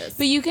places.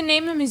 But you can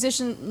name a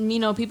musician,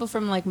 people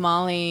from like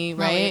Mali,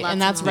 right? lots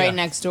And of that's Mali. right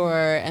next door.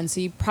 And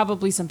so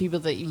probably some people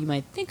that you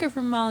might think are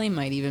from Mali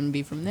might even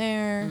be from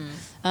there.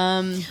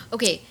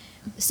 Okay,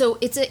 so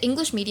it's an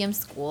English medium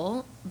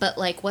school, but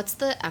like, what's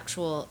the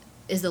actual?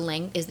 Is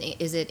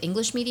it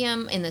English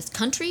medium in this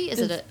country?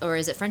 Or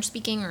is it French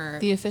speaking or?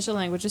 The official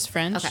language is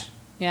French. Okay.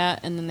 Yeah,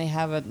 and then they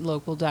have a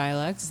local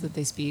dialects that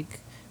they speak.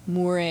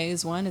 Moore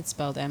is one. It's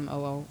spelled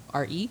Moore,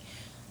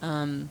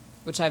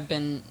 which I've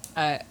been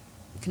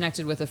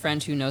connected with a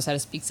friend who knows how to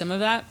speak some of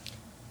that.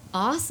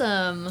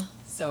 Awesome.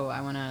 So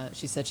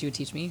she said she would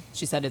teach me.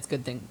 She said it's a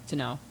good thing to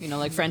know.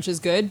 Like French is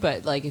good,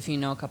 but like if you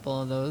know a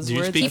couple of those Do you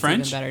words, speak it's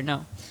French? even better.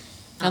 No.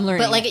 I'm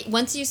learning. But like it.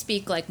 once you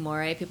speak like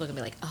Moray, people can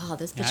be like, "Oh,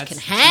 this bitch can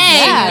That's-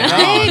 hang." Yeah,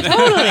 Right. right,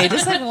 totally.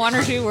 Just like one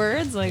or two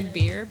words, like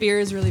beer. Beer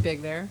is really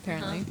big there,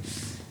 apparently.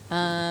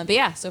 But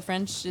yeah, so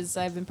French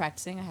I've been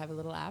practicing. I have a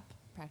little app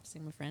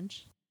practicing my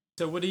French.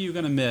 So what are you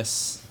going to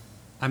miss?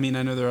 I mean,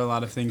 I know there are a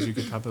lot of things you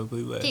could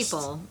probably list.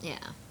 People, yeah.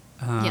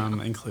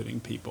 Including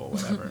people,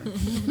 whatever.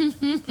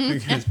 Who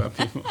cares about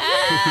people?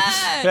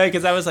 Right,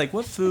 because I was like,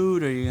 what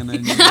food are you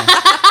going to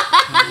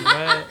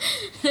what?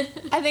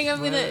 I think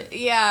I'm gonna,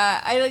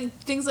 I like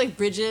things like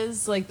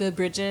bridges, like the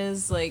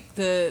bridges, like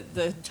the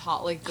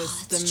top, like the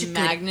Such a good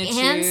magnitude.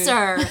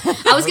 answer.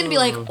 I was gonna be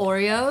like Oh.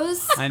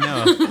 Oreos. I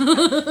know.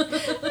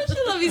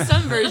 There'll be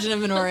some version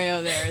of an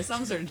Oreo there,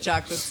 some sort of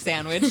chocolate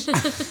sandwich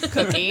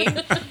cookie.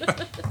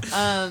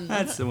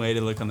 That's the way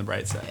to look on the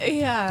bright side.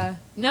 Yeah,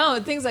 no,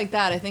 things like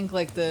that. I think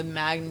like the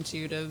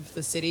magnitude of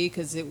the city,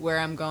 because where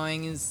I'm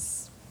going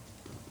is.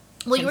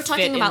 Well, you can were fit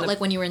talking in about the-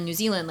 like when you were in New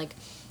Zealand, like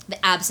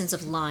the absence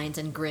of lines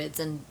and grids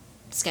and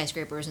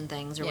skyscrapers and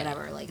things or Yeah.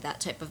 whatever, like that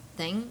type of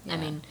thing. I Yeah.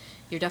 mean,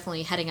 you're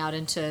definitely heading out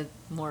into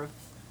more of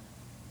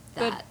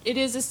that. But it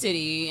is a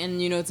city,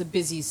 and it's a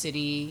busy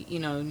city.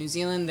 New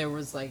Zealand, there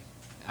was like,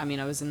 I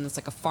was in this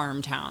like a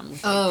farm town.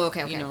 With, Oh, like,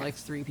 okay, okay, okay. like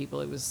 3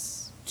 people. It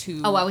was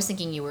 2. Oh, I was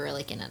thinking you were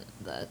like in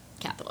the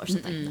capital or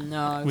something.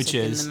 No, I was Which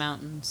like, is? in the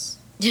mountains.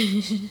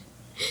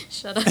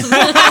 Shut up.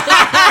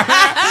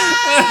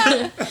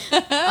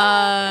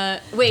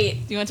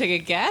 Wait. Do you want to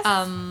take a guess?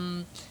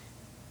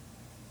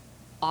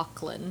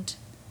 Auckland.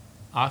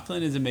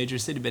 Auckland is a major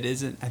city, but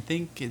isn't, I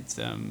think it's,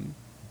 I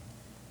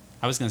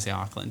was going to say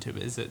Auckland too,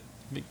 but is it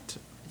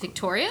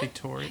Victoria?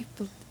 Victoria?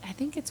 I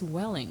think it's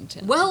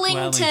Wellington.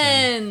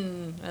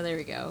 Wellington. Oh, there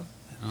we go.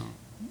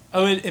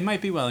 Oh, it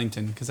might be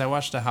Wellington, because I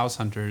watched the House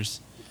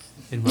Hunters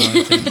in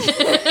Wellington.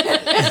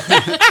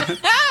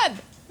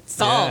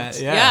 Solved.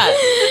 Yeah.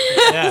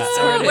 Yeah.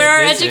 Where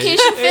our This is-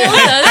 education fails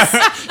us,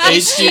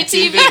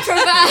 HGTV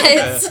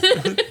provides.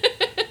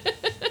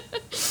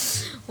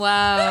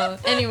 Wow.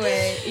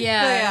 Anyway,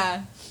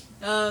 yeah.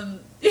 I'm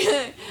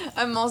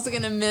also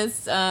gonna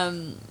miss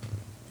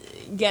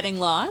getting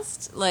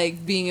lost,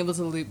 like being able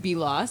to be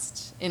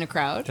lost in a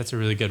crowd. That's a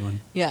really good one.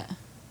 Yeah,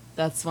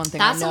 that's one thing.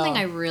 That's I know. something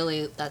I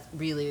really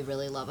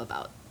love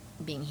about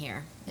being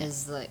here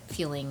is like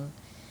feeling.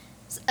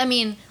 I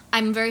mean,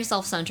 I'm very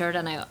self-centered,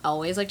 and I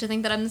always like to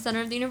think that I'm the center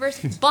of the universe.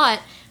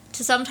 But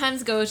to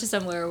sometimes go to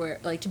somewhere where,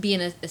 like, to be in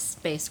a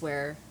space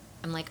where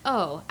I'm like,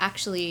 oh,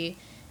 actually,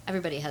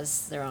 everybody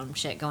has their own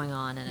shit going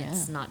on, and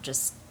it's not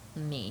just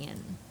me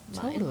and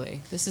mine. Totally.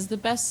 This is the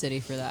best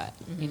city for that.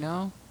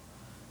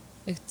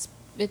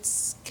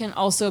 It's can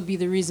also be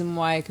the reason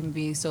why it can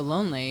be so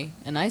lonely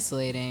and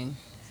isolating.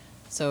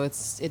 So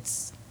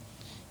it's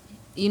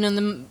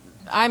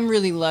I'm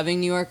really loving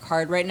New York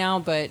hard right now,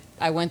 but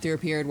I went through a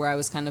period where I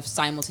was kind of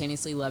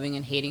simultaneously loving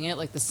and hating it.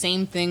 Like the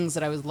same things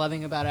that I was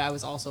loving about it, I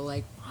was also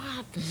like,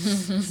 what?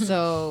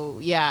 So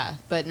yeah,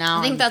 but now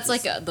I think I'm that's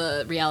just- like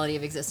the reality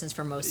of existence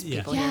for most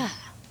people yeah. here.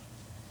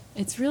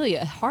 It's really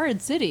a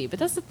hard city, but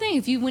that's the thing.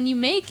 If when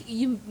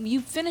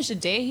you finish a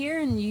day here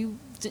and you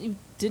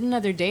did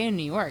another day in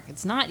New York,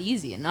 it's not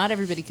easy, and not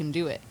everybody can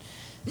do it.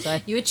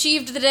 So You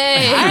achieved the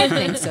day. I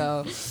think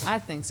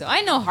so.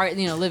 I know hard.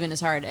 Living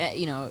is hard.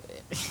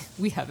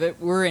 We have it.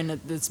 We're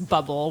in this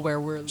bubble where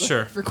we're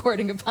Sure.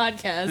 recording a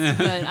podcast,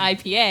 an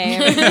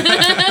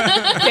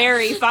IPA.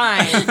 Very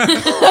fine.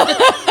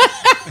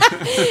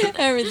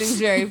 Everything's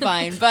very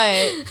fine,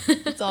 but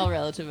it's all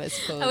relative, I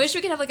suppose. I wish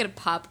we could have like a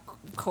pop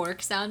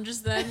cork sound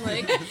just then,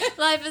 like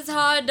life is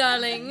hard,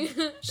 darling.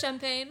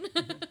 Champagne.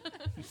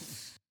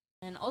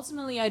 And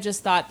ultimately, I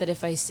just thought that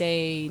if I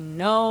say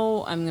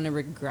no, I'm going to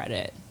regret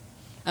it.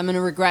 I'm going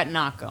to regret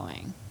not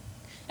going.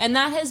 And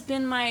that has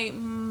been my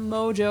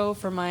mojo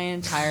for my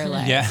entire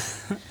life.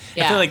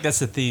 Yeah. I feel like that's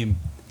the theme.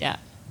 Yeah.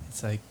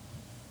 It's like,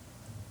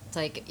 It's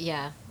like,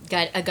 yeah,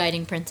 a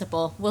guiding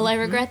principle. Will I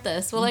regret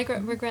this? Will I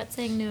regret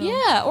saying no?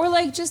 Yeah, or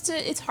like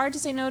it's hard to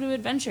say no to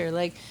adventure.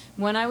 Like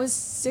when I was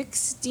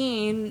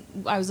 16,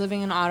 I was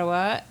living in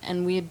Ottawa,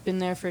 and we had been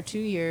there for 2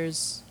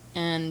 years.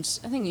 And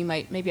I think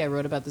maybe I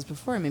wrote about this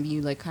before. Maybe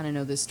you like kind of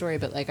know this story,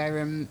 but like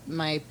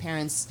my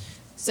parents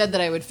said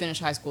that I would finish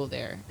high school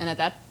there. And at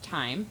that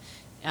time,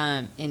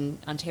 in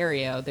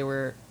Ontario, there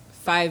were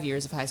 5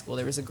 years of high school.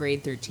 There was a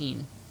grade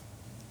 13.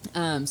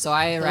 So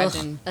I arrived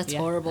in... That's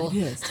horrible. It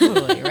is,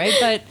 totally, right?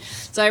 But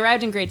so I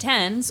arrived in grade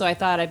 10, so I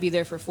thought I'd be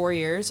there for 4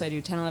 years. So I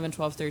do 10, 11,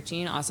 12,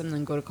 13. Awesome.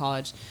 Then go to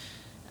college,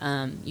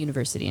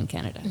 university in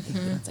Canada. I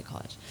think that's a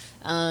college.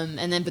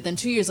 But then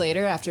 2 years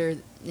later,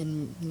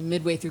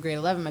 midway through grade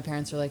 11, my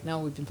parents were like, no,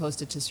 we've been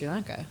posted to Sri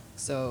Lanka.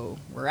 So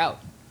we're out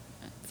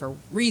for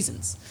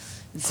reasons.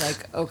 It's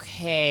like,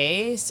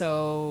 okay,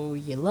 so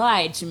you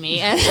lied to me.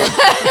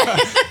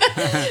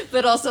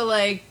 But also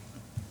like,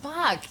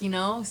 fuck, you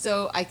know?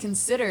 So I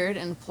considered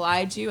and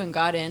applied to and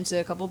got into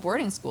a couple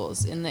boarding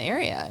schools in the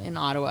area in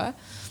Ottawa,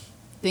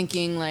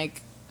 thinking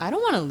like, I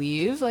don't want to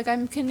leave. Like,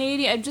 I'm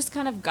Canadian. I just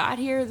kind of got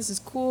here. This is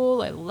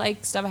cool. I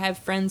like stuff. I have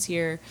friends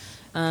here.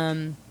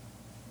 And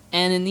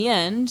in the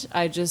end,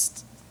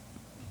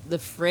 the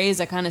phrase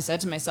I kind of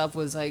said to myself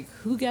was like,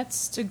 who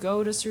gets to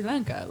go to Sri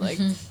Lanka? Like,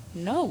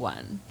 no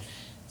one.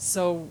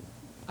 So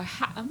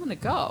I'm going to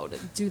go to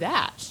do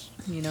that,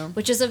 you know?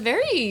 Which is a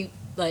very,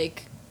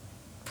 like,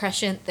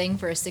 prescient thing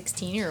for a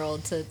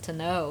 16-year-old to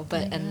know,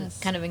 but and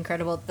kind of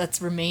incredible that's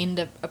remained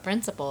a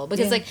principle.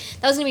 Because, like,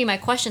 that was going to be my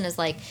question is,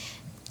 like,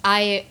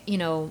 I, you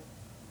know,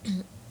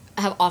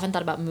 have often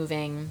thought about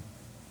moving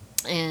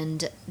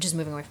and just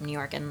moving away from New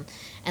York and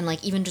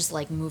like even just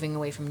like moving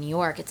away from New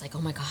York, it's like,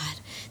 oh my God,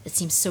 that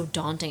seems so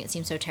daunting. It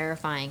seems so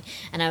terrifying.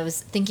 And I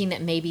was thinking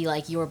that maybe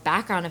like your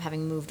background of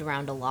having moved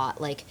around a lot,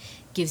 like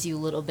gives you a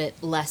little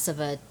bit less of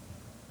a,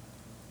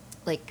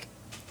 like,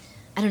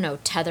 I don't know,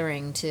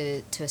 tethering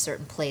to a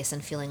certain place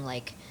and feeling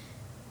like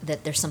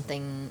that there's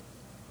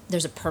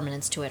a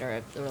permanence to it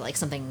or like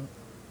something,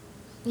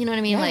 you know what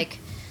I mean? Yeah. Like,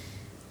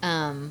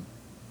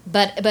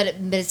 but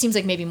it seems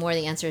like maybe more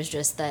the answer is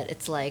just that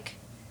it's like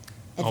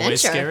adventure.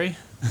 Always scary?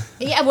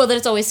 Yeah, well, that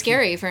it's always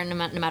scary for no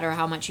matter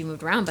how much you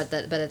moved around, but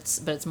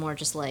it's more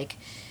just like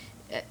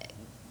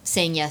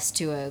saying yes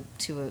to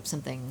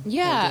something like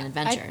an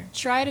adventure. I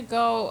try to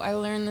go. I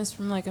learned this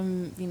from like a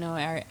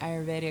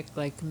Ayurvedic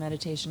like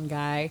meditation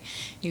guy.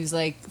 He was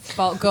like,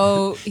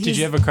 go. Did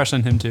you have a crush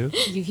on him too?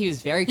 He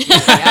was very cute.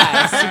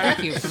 Yeah,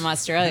 super cute from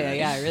Australia.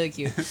 Yeah, really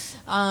cute.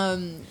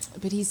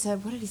 But he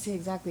said, what did he say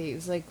exactly? It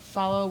was like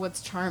follow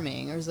what's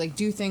charming, or it was like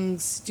do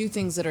things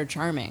that are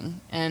charming,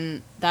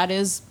 and that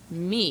is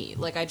me.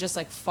 Like I just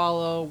like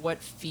follow what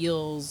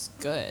feels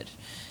good.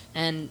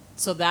 And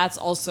so that's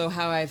also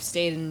how I've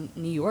stayed in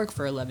New York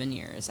for 11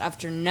 years.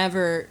 After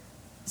never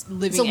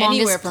living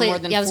anywhere for more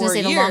than 4 years. Yeah, I was going to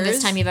say the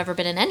longest time you've ever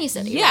been in any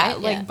city. Yeah,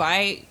 right? like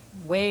by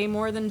way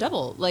more than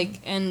double. Like,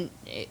 and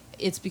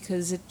it's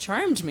because it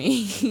charmed me,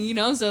 you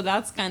know? So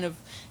that's kind of,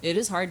 it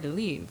is hard to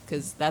leave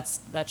because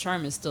that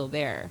charm is still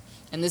there.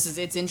 And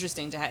it's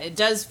interesting it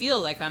does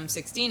feel like I'm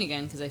 16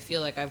 again because I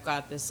feel like I've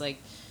got this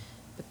like,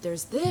 but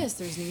there's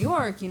New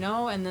York, you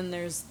know? And then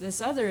there's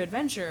this other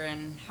adventure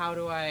and how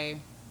do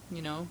I...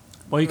 You know.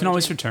 Well, you can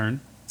always return.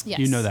 Yes.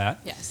 You know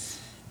that. Yes.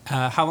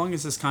 How long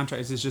is this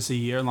contract? Is this just a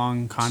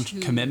year-long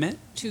commitment?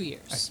 2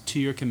 years. A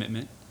 2-year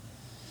commitment.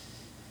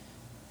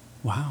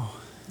 Wow.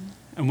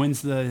 And when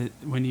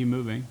are you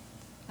moving?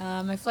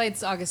 My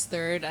flight's August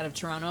 3rd out of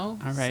Toronto.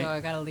 All right. So I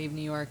got to leave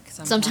New York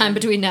sometime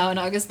between now and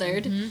August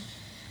 3rd.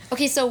 Mm-hmm.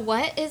 Okay, so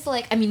what is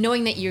like? I mean,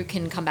 knowing that you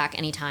can come back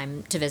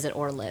anytime to visit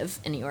or live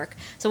in New York.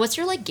 So what's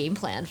your like game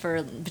plan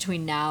for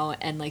between now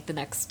and like the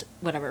next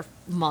whatever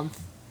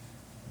month?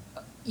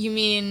 You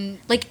mean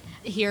like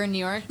here in New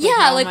York?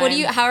 Yeah, like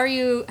how are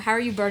you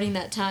burning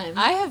that time?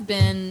 I have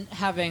been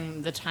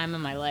having the time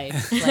of my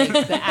life, like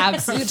the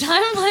absolute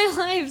time of my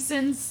life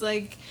since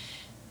like,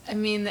 I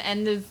mean, the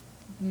end of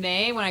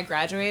May when I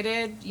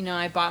graduated. You know,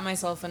 I bought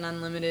myself an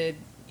unlimited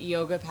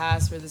yoga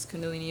pass for this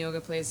Kundalini yoga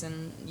place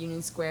in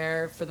Union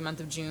Square for the month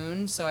of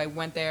June. So I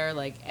went there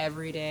like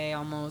every day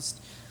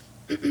almost.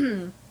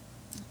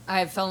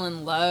 I fell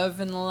in love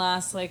in the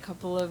last like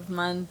couple of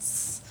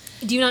months.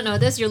 Do you not know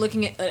this? You're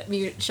looking at me,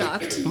 you're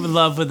shocked.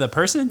 Love with a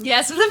person?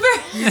 Yes, with a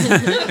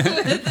person.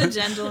 With a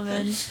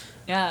gentleman.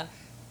 Yeah.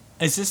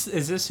 Is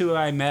this who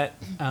I met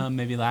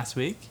maybe last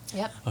week?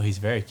 Yep. Oh, he's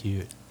very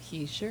cute.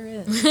 He sure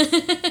is.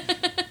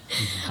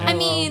 I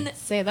mean,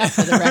 say that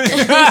for the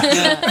record.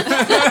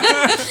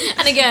 Yeah.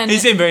 And again, he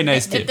seemed very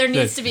nice too. If there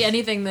needs to be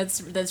anything that's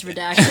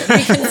redacted,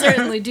 we can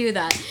certainly do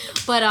that.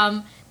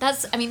 But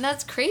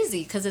that's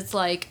crazy because it's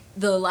like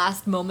the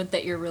last moment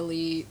that you're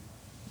really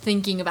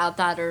thinking about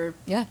that or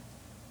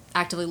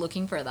actively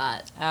looking for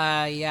that.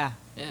 Yeah.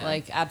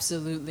 Like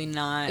absolutely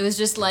not. It was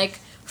just like,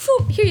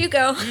 whew, here you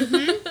go.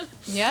 Mm-hmm.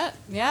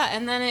 Yeah.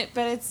 And then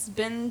it's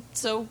been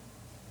so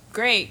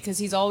great because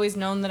he's always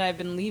known that I've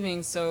been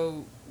leaving,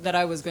 so that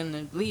I was going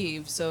to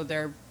leave. So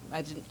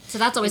So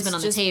that's always been on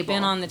the table.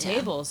 Been on the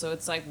table. So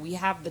it's like we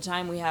have the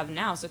time we have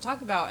now. So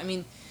talk about, I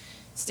mean,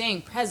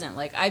 staying present.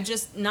 Like I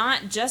just,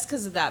 not just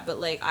because of that, but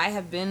like I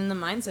have been in the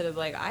mindset of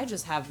like I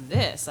just have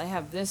this. I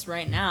have this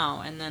right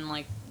now, and then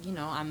like, you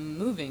know, I'm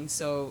moving.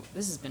 So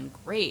this has been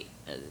great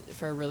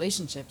for a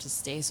relationship to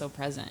stay so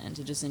present and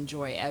to just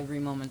enjoy every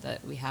moment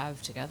that we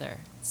have together.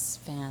 It's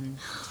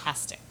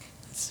fantastic.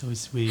 So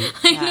sweet.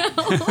 Yeah,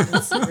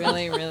 it's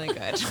really, really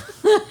good.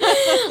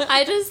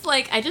 I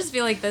just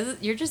feel like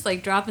you're just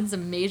like dropping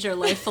some major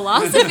life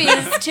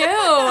philosophies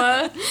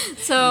too.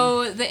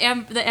 So the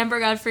Amber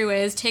Godfrey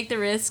way is take the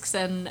risks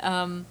and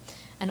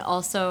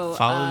also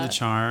Follow the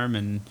charm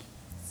and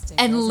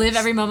live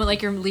every moment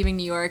like you're leaving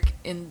New York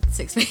in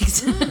 6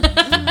 weeks.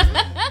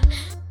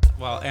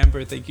 Well,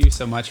 Amber, thank you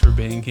so much for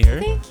being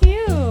here. Thank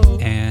you.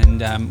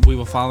 And we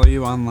will follow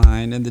you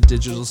online in the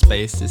digital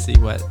space to see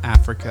what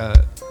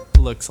Africa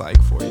looks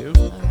like for you.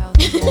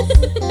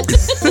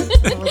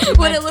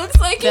 What it looks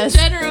like in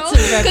general, to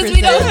because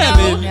we don't represent.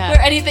 know Yeah.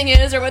 where anything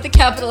is or what the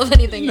capital of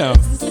anything No.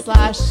 is.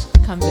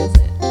 / come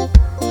visit.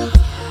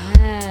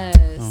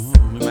 Yes. Oh,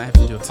 we might have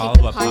to do a Take the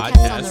follow-up podcast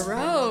podcast. on the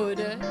road.